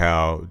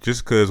anyhow,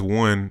 just because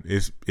one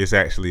it's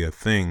actually a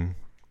thing.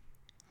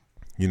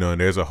 You know,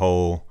 and there's a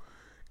whole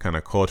kind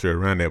of culture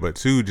around that. But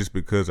two, just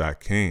because I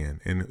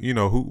can. And, you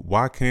know,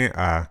 why can't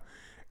I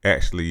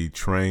actually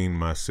train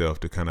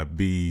myself to kind of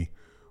be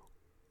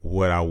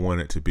what I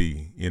want it to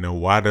be? You know,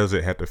 why does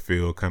it have to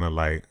feel kind of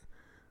like,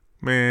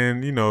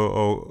 man,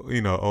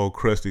 old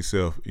crusty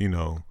self, you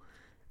know,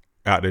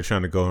 out there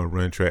trying to go and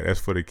run track. That's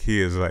for the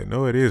kids. Like,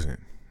 no, it isn't.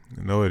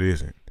 No, it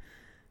isn't.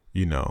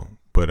 You know,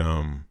 but,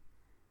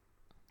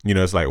 you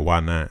know, it's like,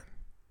 why not?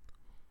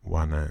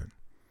 Why not?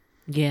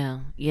 Yeah,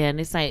 and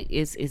it's like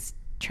it's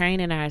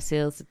training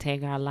ourselves to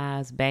take our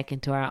lives back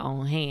into our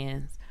own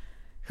hands.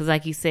 Because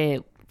like you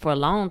said, for a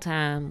long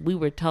time, we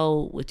were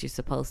told what you're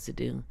supposed to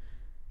do.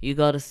 You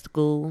go to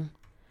school,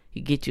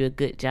 you get you a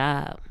good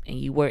job, and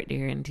you work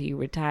there until you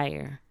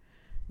retire.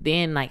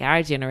 Then, like,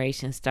 our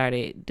generation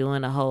started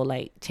doing a whole,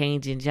 like,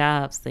 changing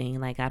jobs thing.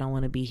 Like, I don't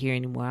want to be here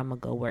anymore. I'm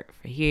going to go work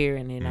for here,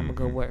 and then I'm going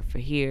to go work for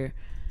here.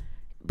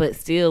 But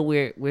still,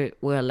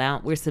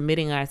 we're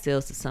submitting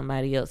ourselves to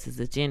somebody else's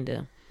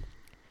agenda.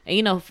 And,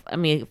 you know, I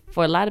mean,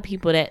 for a lot of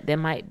people that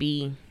might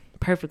be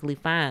perfectly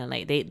fine.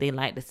 Like they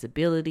like the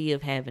stability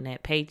of having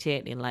that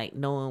paycheck and like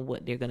knowing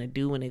what they're going to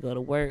do when they go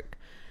to work.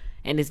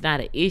 And it's not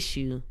an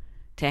issue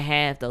to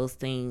have those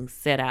things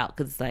set out.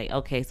 Cause it's like,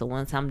 okay, so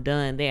once I'm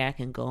done there, I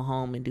can go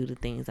home and do the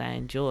things I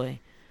enjoy.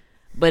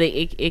 But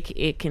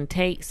it can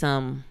take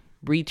some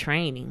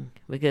retraining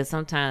because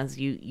sometimes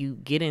you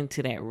get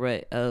into that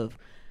rut of,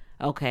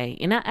 okay.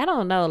 And I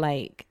don't know,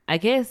 like, I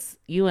guess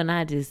you and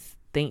I just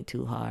think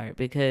too hard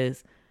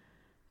because,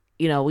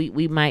 you know,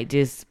 we might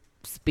just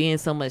spend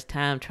so much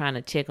time trying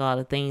to check all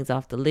the things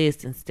off the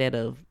list instead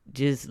of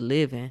just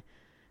living.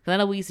 Because I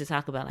know we used to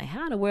talk about, like,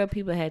 how in the world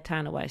people had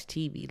time to watch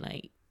TV.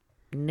 Like,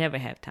 never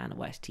have time to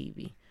watch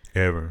TV.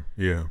 Ever,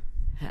 yeah.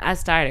 I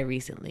started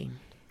recently.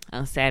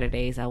 On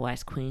Saturdays, I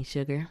watch Queen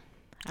Sugar.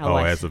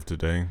 As of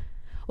today?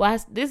 Well,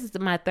 this is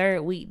my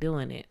 3rd week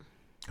doing it.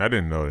 I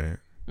didn't know that.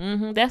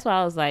 That's why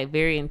I was like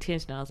very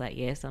intentional. I was like,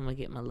 yes, I'm gonna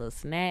get my little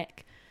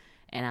snack,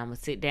 and I'm gonna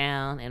sit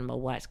down and I'm gonna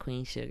watch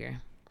Queen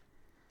Sugar.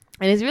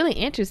 And it's really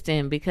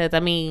interesting because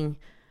I mean,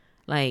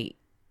 like,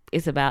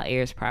 it's about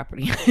heirs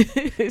property.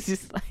 It's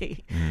just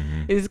like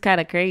it's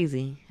kind of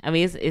crazy. I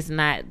mean, it's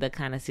not the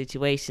kind of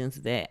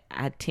situations that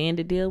I tend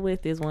to deal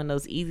with. It's one of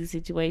those easy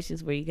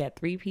situations where you got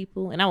 3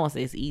 people, and I won't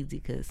say it's easy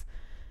because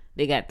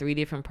they got 3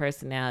 different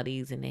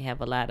personalities and they have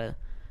a lot of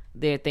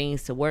their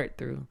things to work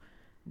through.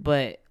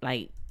 But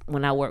like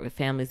when I work with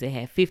families that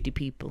have 50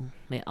 people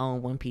that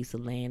own one piece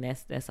of land,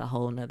 that's a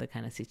whole nother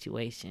kind of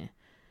situation.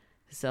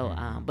 So,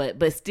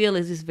 but still,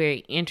 it's just very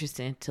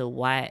interesting to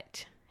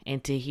watch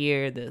and to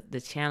hear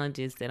the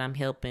challenges that I'm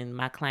helping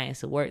my clients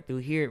to work through,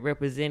 hear it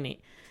represented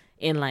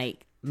in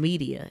like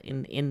media,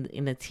 in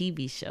a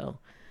TV show.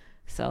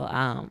 So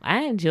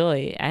I enjoy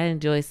it. I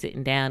enjoy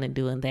sitting down and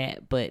doing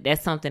that. But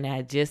that's something that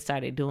I just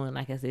started doing.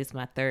 Like I said, it's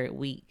my 3rd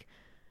week.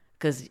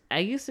 Because I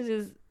used to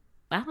just,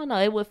 I don't know,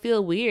 it would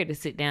feel weird to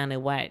sit down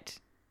and watch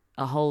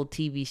a whole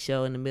TV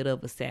show in the middle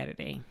of a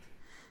Saturday.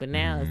 But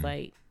now it's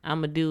like,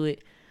 I'm going to do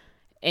it.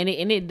 And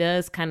it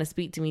does kind of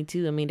speak to me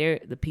too. I mean, they're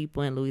the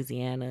people in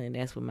Louisiana, and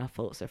that's where my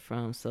folks are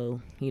from.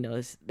 So, you know,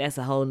 that's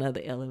a whole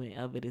nother element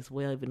of it as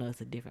well, even though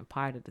it's a different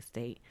part of the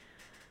state.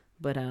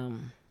 But I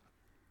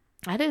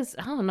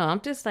don't know.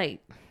 I'm just like,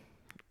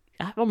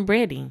 I'm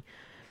ready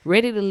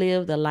to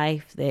live the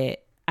life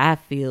that I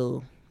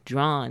feel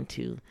drawn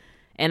to.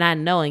 And I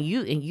know, and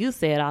you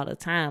say it all the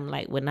time,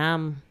 like when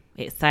I'm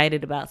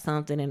excited about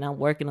something and I'm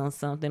working on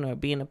something or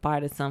being a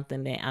part of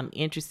something that I'm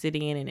interested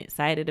in and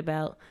excited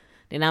about,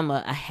 then I'm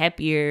a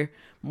happier,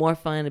 more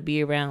fun to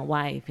be around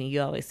wife. And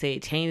you always say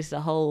it changes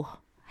the whole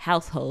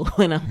household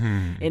when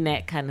I'm in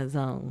that kind of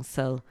zone.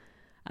 So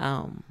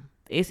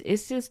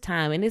it's just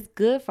time, and it's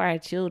good for our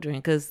children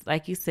because,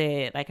 like you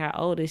said, like our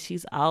oldest,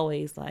 she's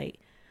always like,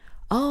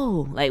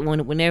 oh, like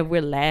whenever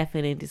we're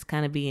laughing and just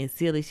kind of being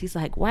silly, she's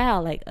like, wow,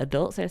 like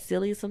adults are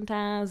silly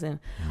sometimes. And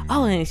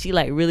and she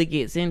like really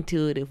gets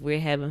into it if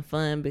we're having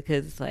fun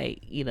because it's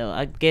like, you know,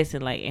 I'm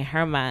guessing like in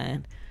her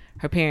mind,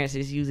 her parents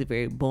is usually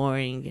very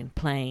boring and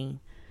plain.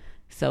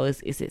 So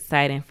it's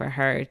exciting for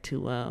her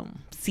to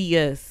see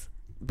us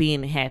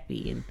being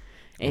happy.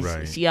 And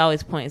right. she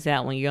always points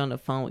out when you're on the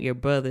phone with your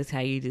brothers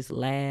how you just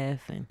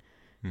laugh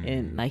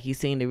and like you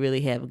seem to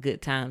really have a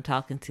good time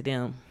talking to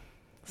them.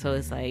 So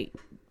it's like,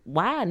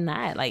 why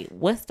not? Like,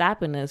 what's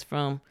stopping us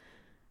from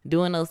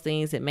doing those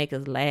things that make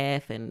us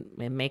laugh and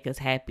make us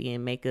happy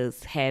and make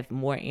us have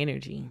more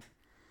energy?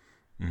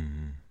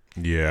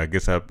 Yeah, I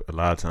guess a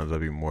lot of times I'll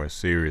be more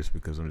serious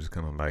because I'm just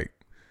kind of like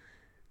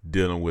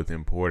dealing with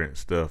important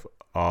stuff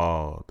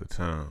all the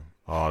time.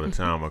 I'm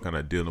kind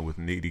of dealing with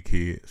needy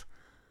kids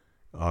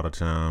all the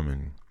time,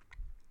 and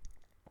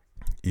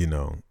you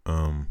know,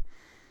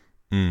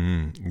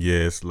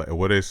 yeah, it's like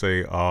what they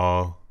say: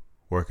 all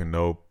work and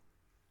no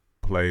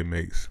play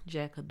makes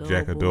Jack a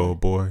dull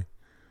boy,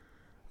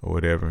 or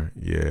whatever.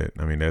 Yeah,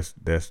 I mean that's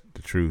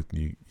the truth.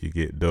 You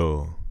get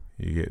dull,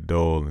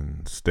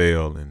 and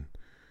stale,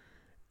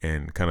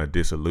 and kind of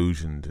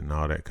disillusioned and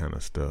all that kind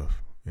of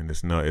stuff. And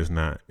it's not it.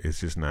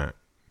 It's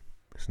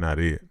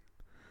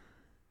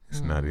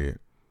not it.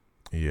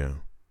 Yeah.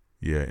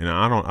 And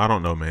I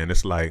don't know, man.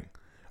 It's like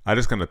I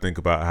just kind of think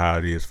about how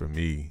it is for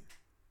me,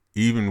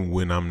 even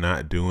when I'm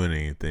not doing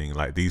anything,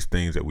 like these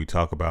things that we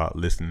talk about,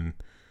 listening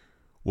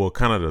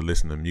to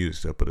listen to music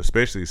stuff, but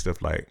especially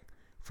stuff like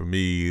for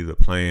me, the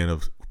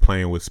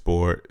playing with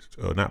sports,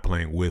 or not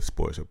playing with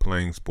sports, or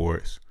playing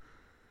sports.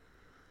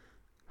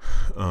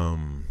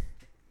 Some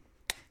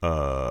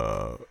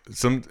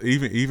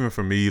even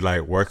for me,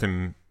 like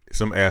working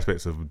some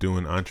aspects of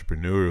doing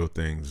entrepreneurial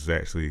things is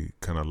actually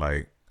kind of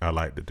like I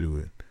like to do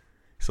it.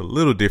 It's a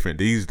little different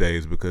these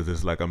days because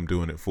it's like I'm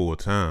doing it full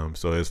time.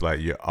 So it's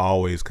like you're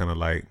always kind of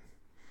like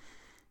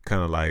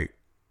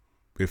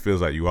it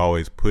feels like you're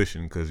always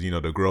pushing because, you know,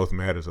 the growth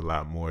matters a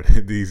lot more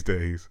these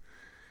days.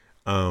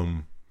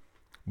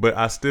 But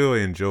I still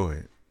enjoy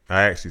it.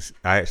 I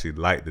actually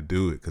like to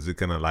do it because it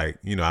kind of like,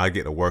 you know, I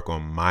get to work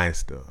on my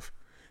stuff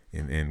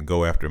and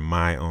go after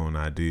my own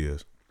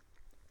ideas.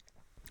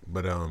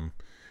 But,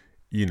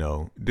 you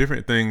know,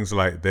 different things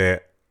like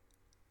that.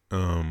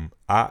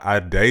 I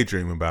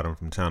daydream about them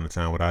from time to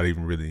time without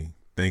even really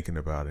thinking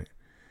about it.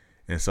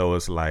 And so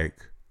it's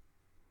like,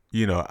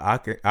 you know, I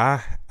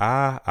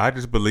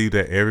just believe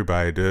that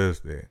everybody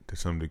does that to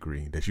some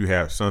degree, that you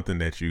have something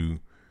that you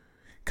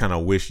kind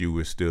of wish you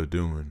were still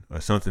doing,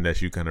 or something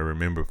that you kind of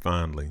remember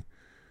fondly,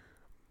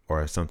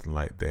 or something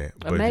like that.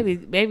 Or maybe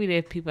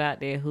there's people out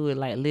there who are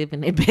like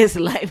living their best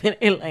life and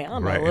they're like, I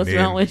don't know what's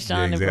wrong with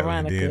Sean and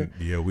Veronica.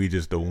 And we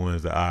just the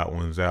odd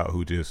ones out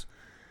who just,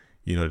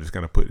 you know, just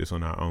kind of put this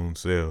on our own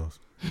selves.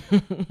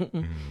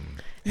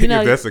 You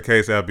know, if that's the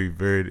case, that'd be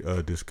very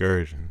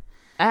discouraging.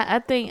 I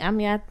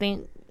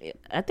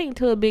think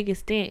to a big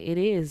extent it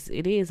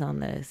is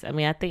on us. I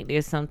mean, I think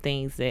there's some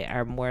things that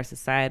are more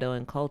societal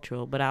and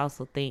cultural, but I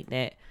also think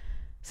that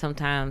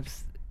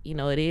sometimes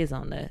it is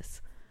on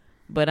us.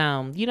 But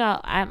I'm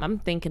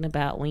thinking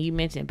about when you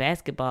mentioned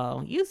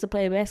basketball. You used to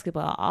play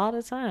basketball all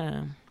the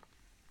time.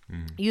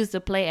 You used to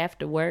play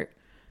after work.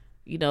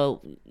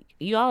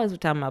 You always were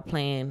talking about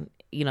playing,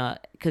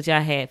 because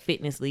y'all had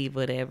fitness leave,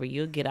 whatever.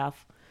 You'll get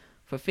off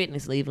for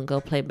fitness leave and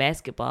go play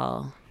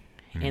basketball.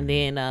 And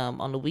then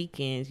on the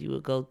weekends, you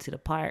would go to the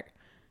park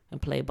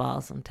and play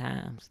ball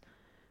sometimes.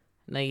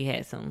 I know you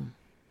had some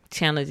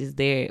challenges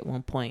there at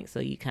one point, so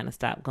you kind of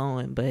stopped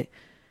going. But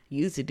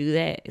you used to do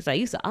that. It's like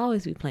you used to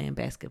always be playing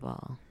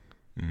basketball.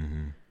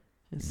 And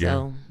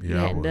so you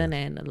hadn't done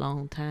that in a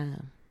long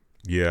time.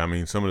 Yeah, I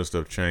mean, some of the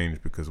stuff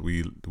changed because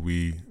we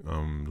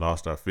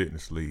lost our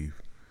fitness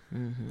leave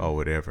or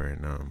whatever,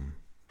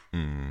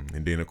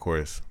 and then of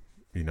course,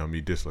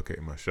 me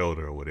dislocating my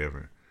shoulder or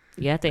whatever.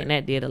 Yeah, I think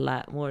that did a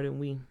lot more than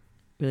we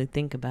really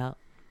think about.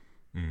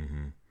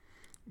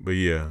 But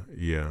yeah,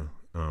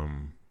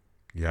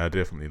 I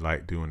definitely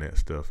like doing that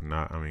stuff. And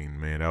I mean,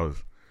 man,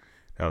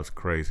 that was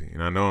crazy.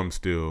 And I know I'm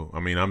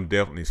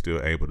definitely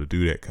still able to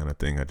do that kind of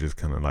thing. I just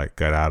kind of like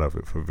got out of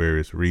it for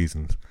various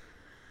reasons.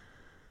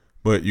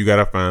 But you got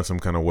to find some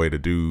kind of way to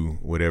do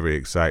whatever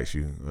excites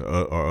you,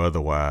 or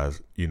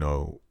otherwise,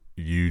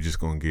 you just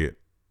going to get,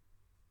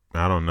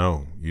 I don't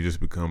know, you just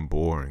become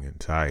boring and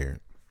tired.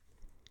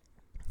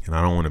 And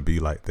I don't want to be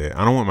like that.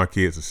 I don't want my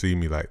kids to see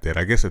me like that.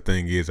 I guess the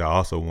thing is,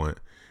 I do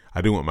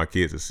want my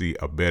kids to see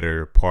a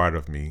better part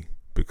of me,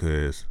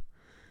 because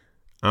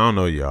I don't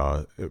know,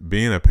 y'all,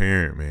 being a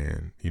parent,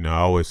 man, I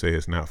always say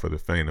it's not for the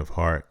faint of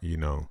heart.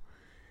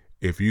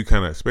 If you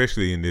kind of,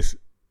 especially in this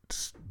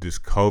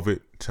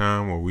COVID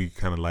time where we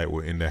kind of like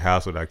we're in the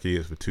house with our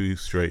kids for 2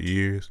 straight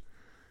years,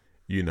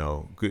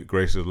 good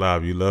gracious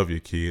alive, you love your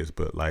kids,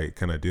 but like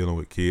kind of dealing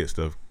with kid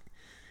stuff,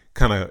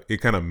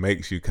 it kind of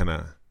makes you kind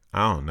of,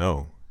 I don't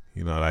know,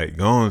 like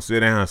go and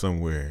sit down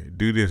somewhere,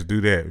 do this,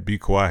 do that, be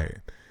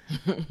quiet,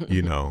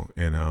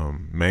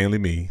 and mainly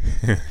me.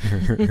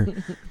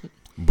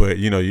 But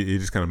it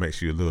just kind of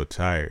makes you a little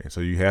tired, and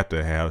so you have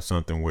to have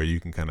something where you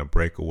can kind of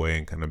break away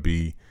and kind of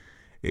be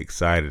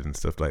excited and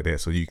stuff like that,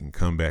 so you can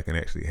come back and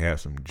actually have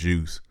some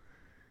juice,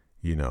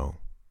 to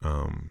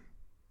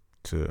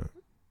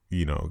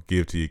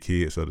give to your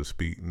kids, so to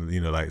speak,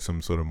 like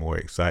some sort of more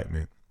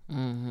excitement.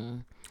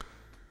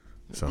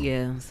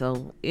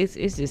 So it's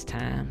just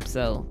time.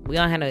 So we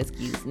don't have no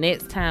excuse.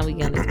 Next time we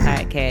get on this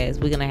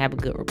podcast, we're gonna have a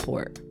good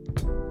report.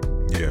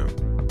 Yeah.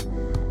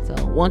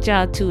 So want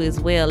y'all to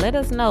as well. Let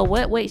us know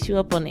what wakes you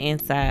up on the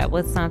inside.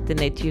 What's something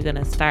that you're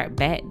gonna start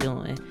back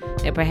doing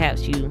that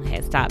perhaps you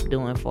had stopped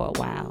doing for a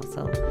while.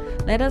 So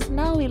let us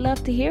know. We'd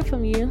love to hear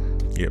from you.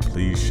 Yeah,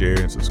 please share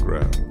and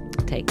subscribe.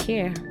 Take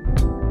care.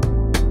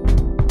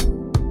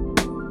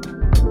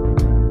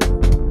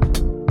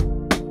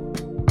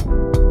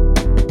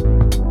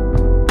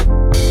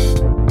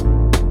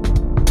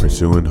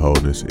 Pursuing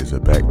Wholeness is a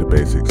Back to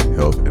Basics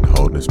Health and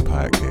Wholeness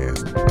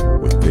podcast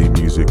with theme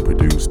music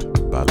produced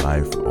by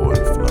Life on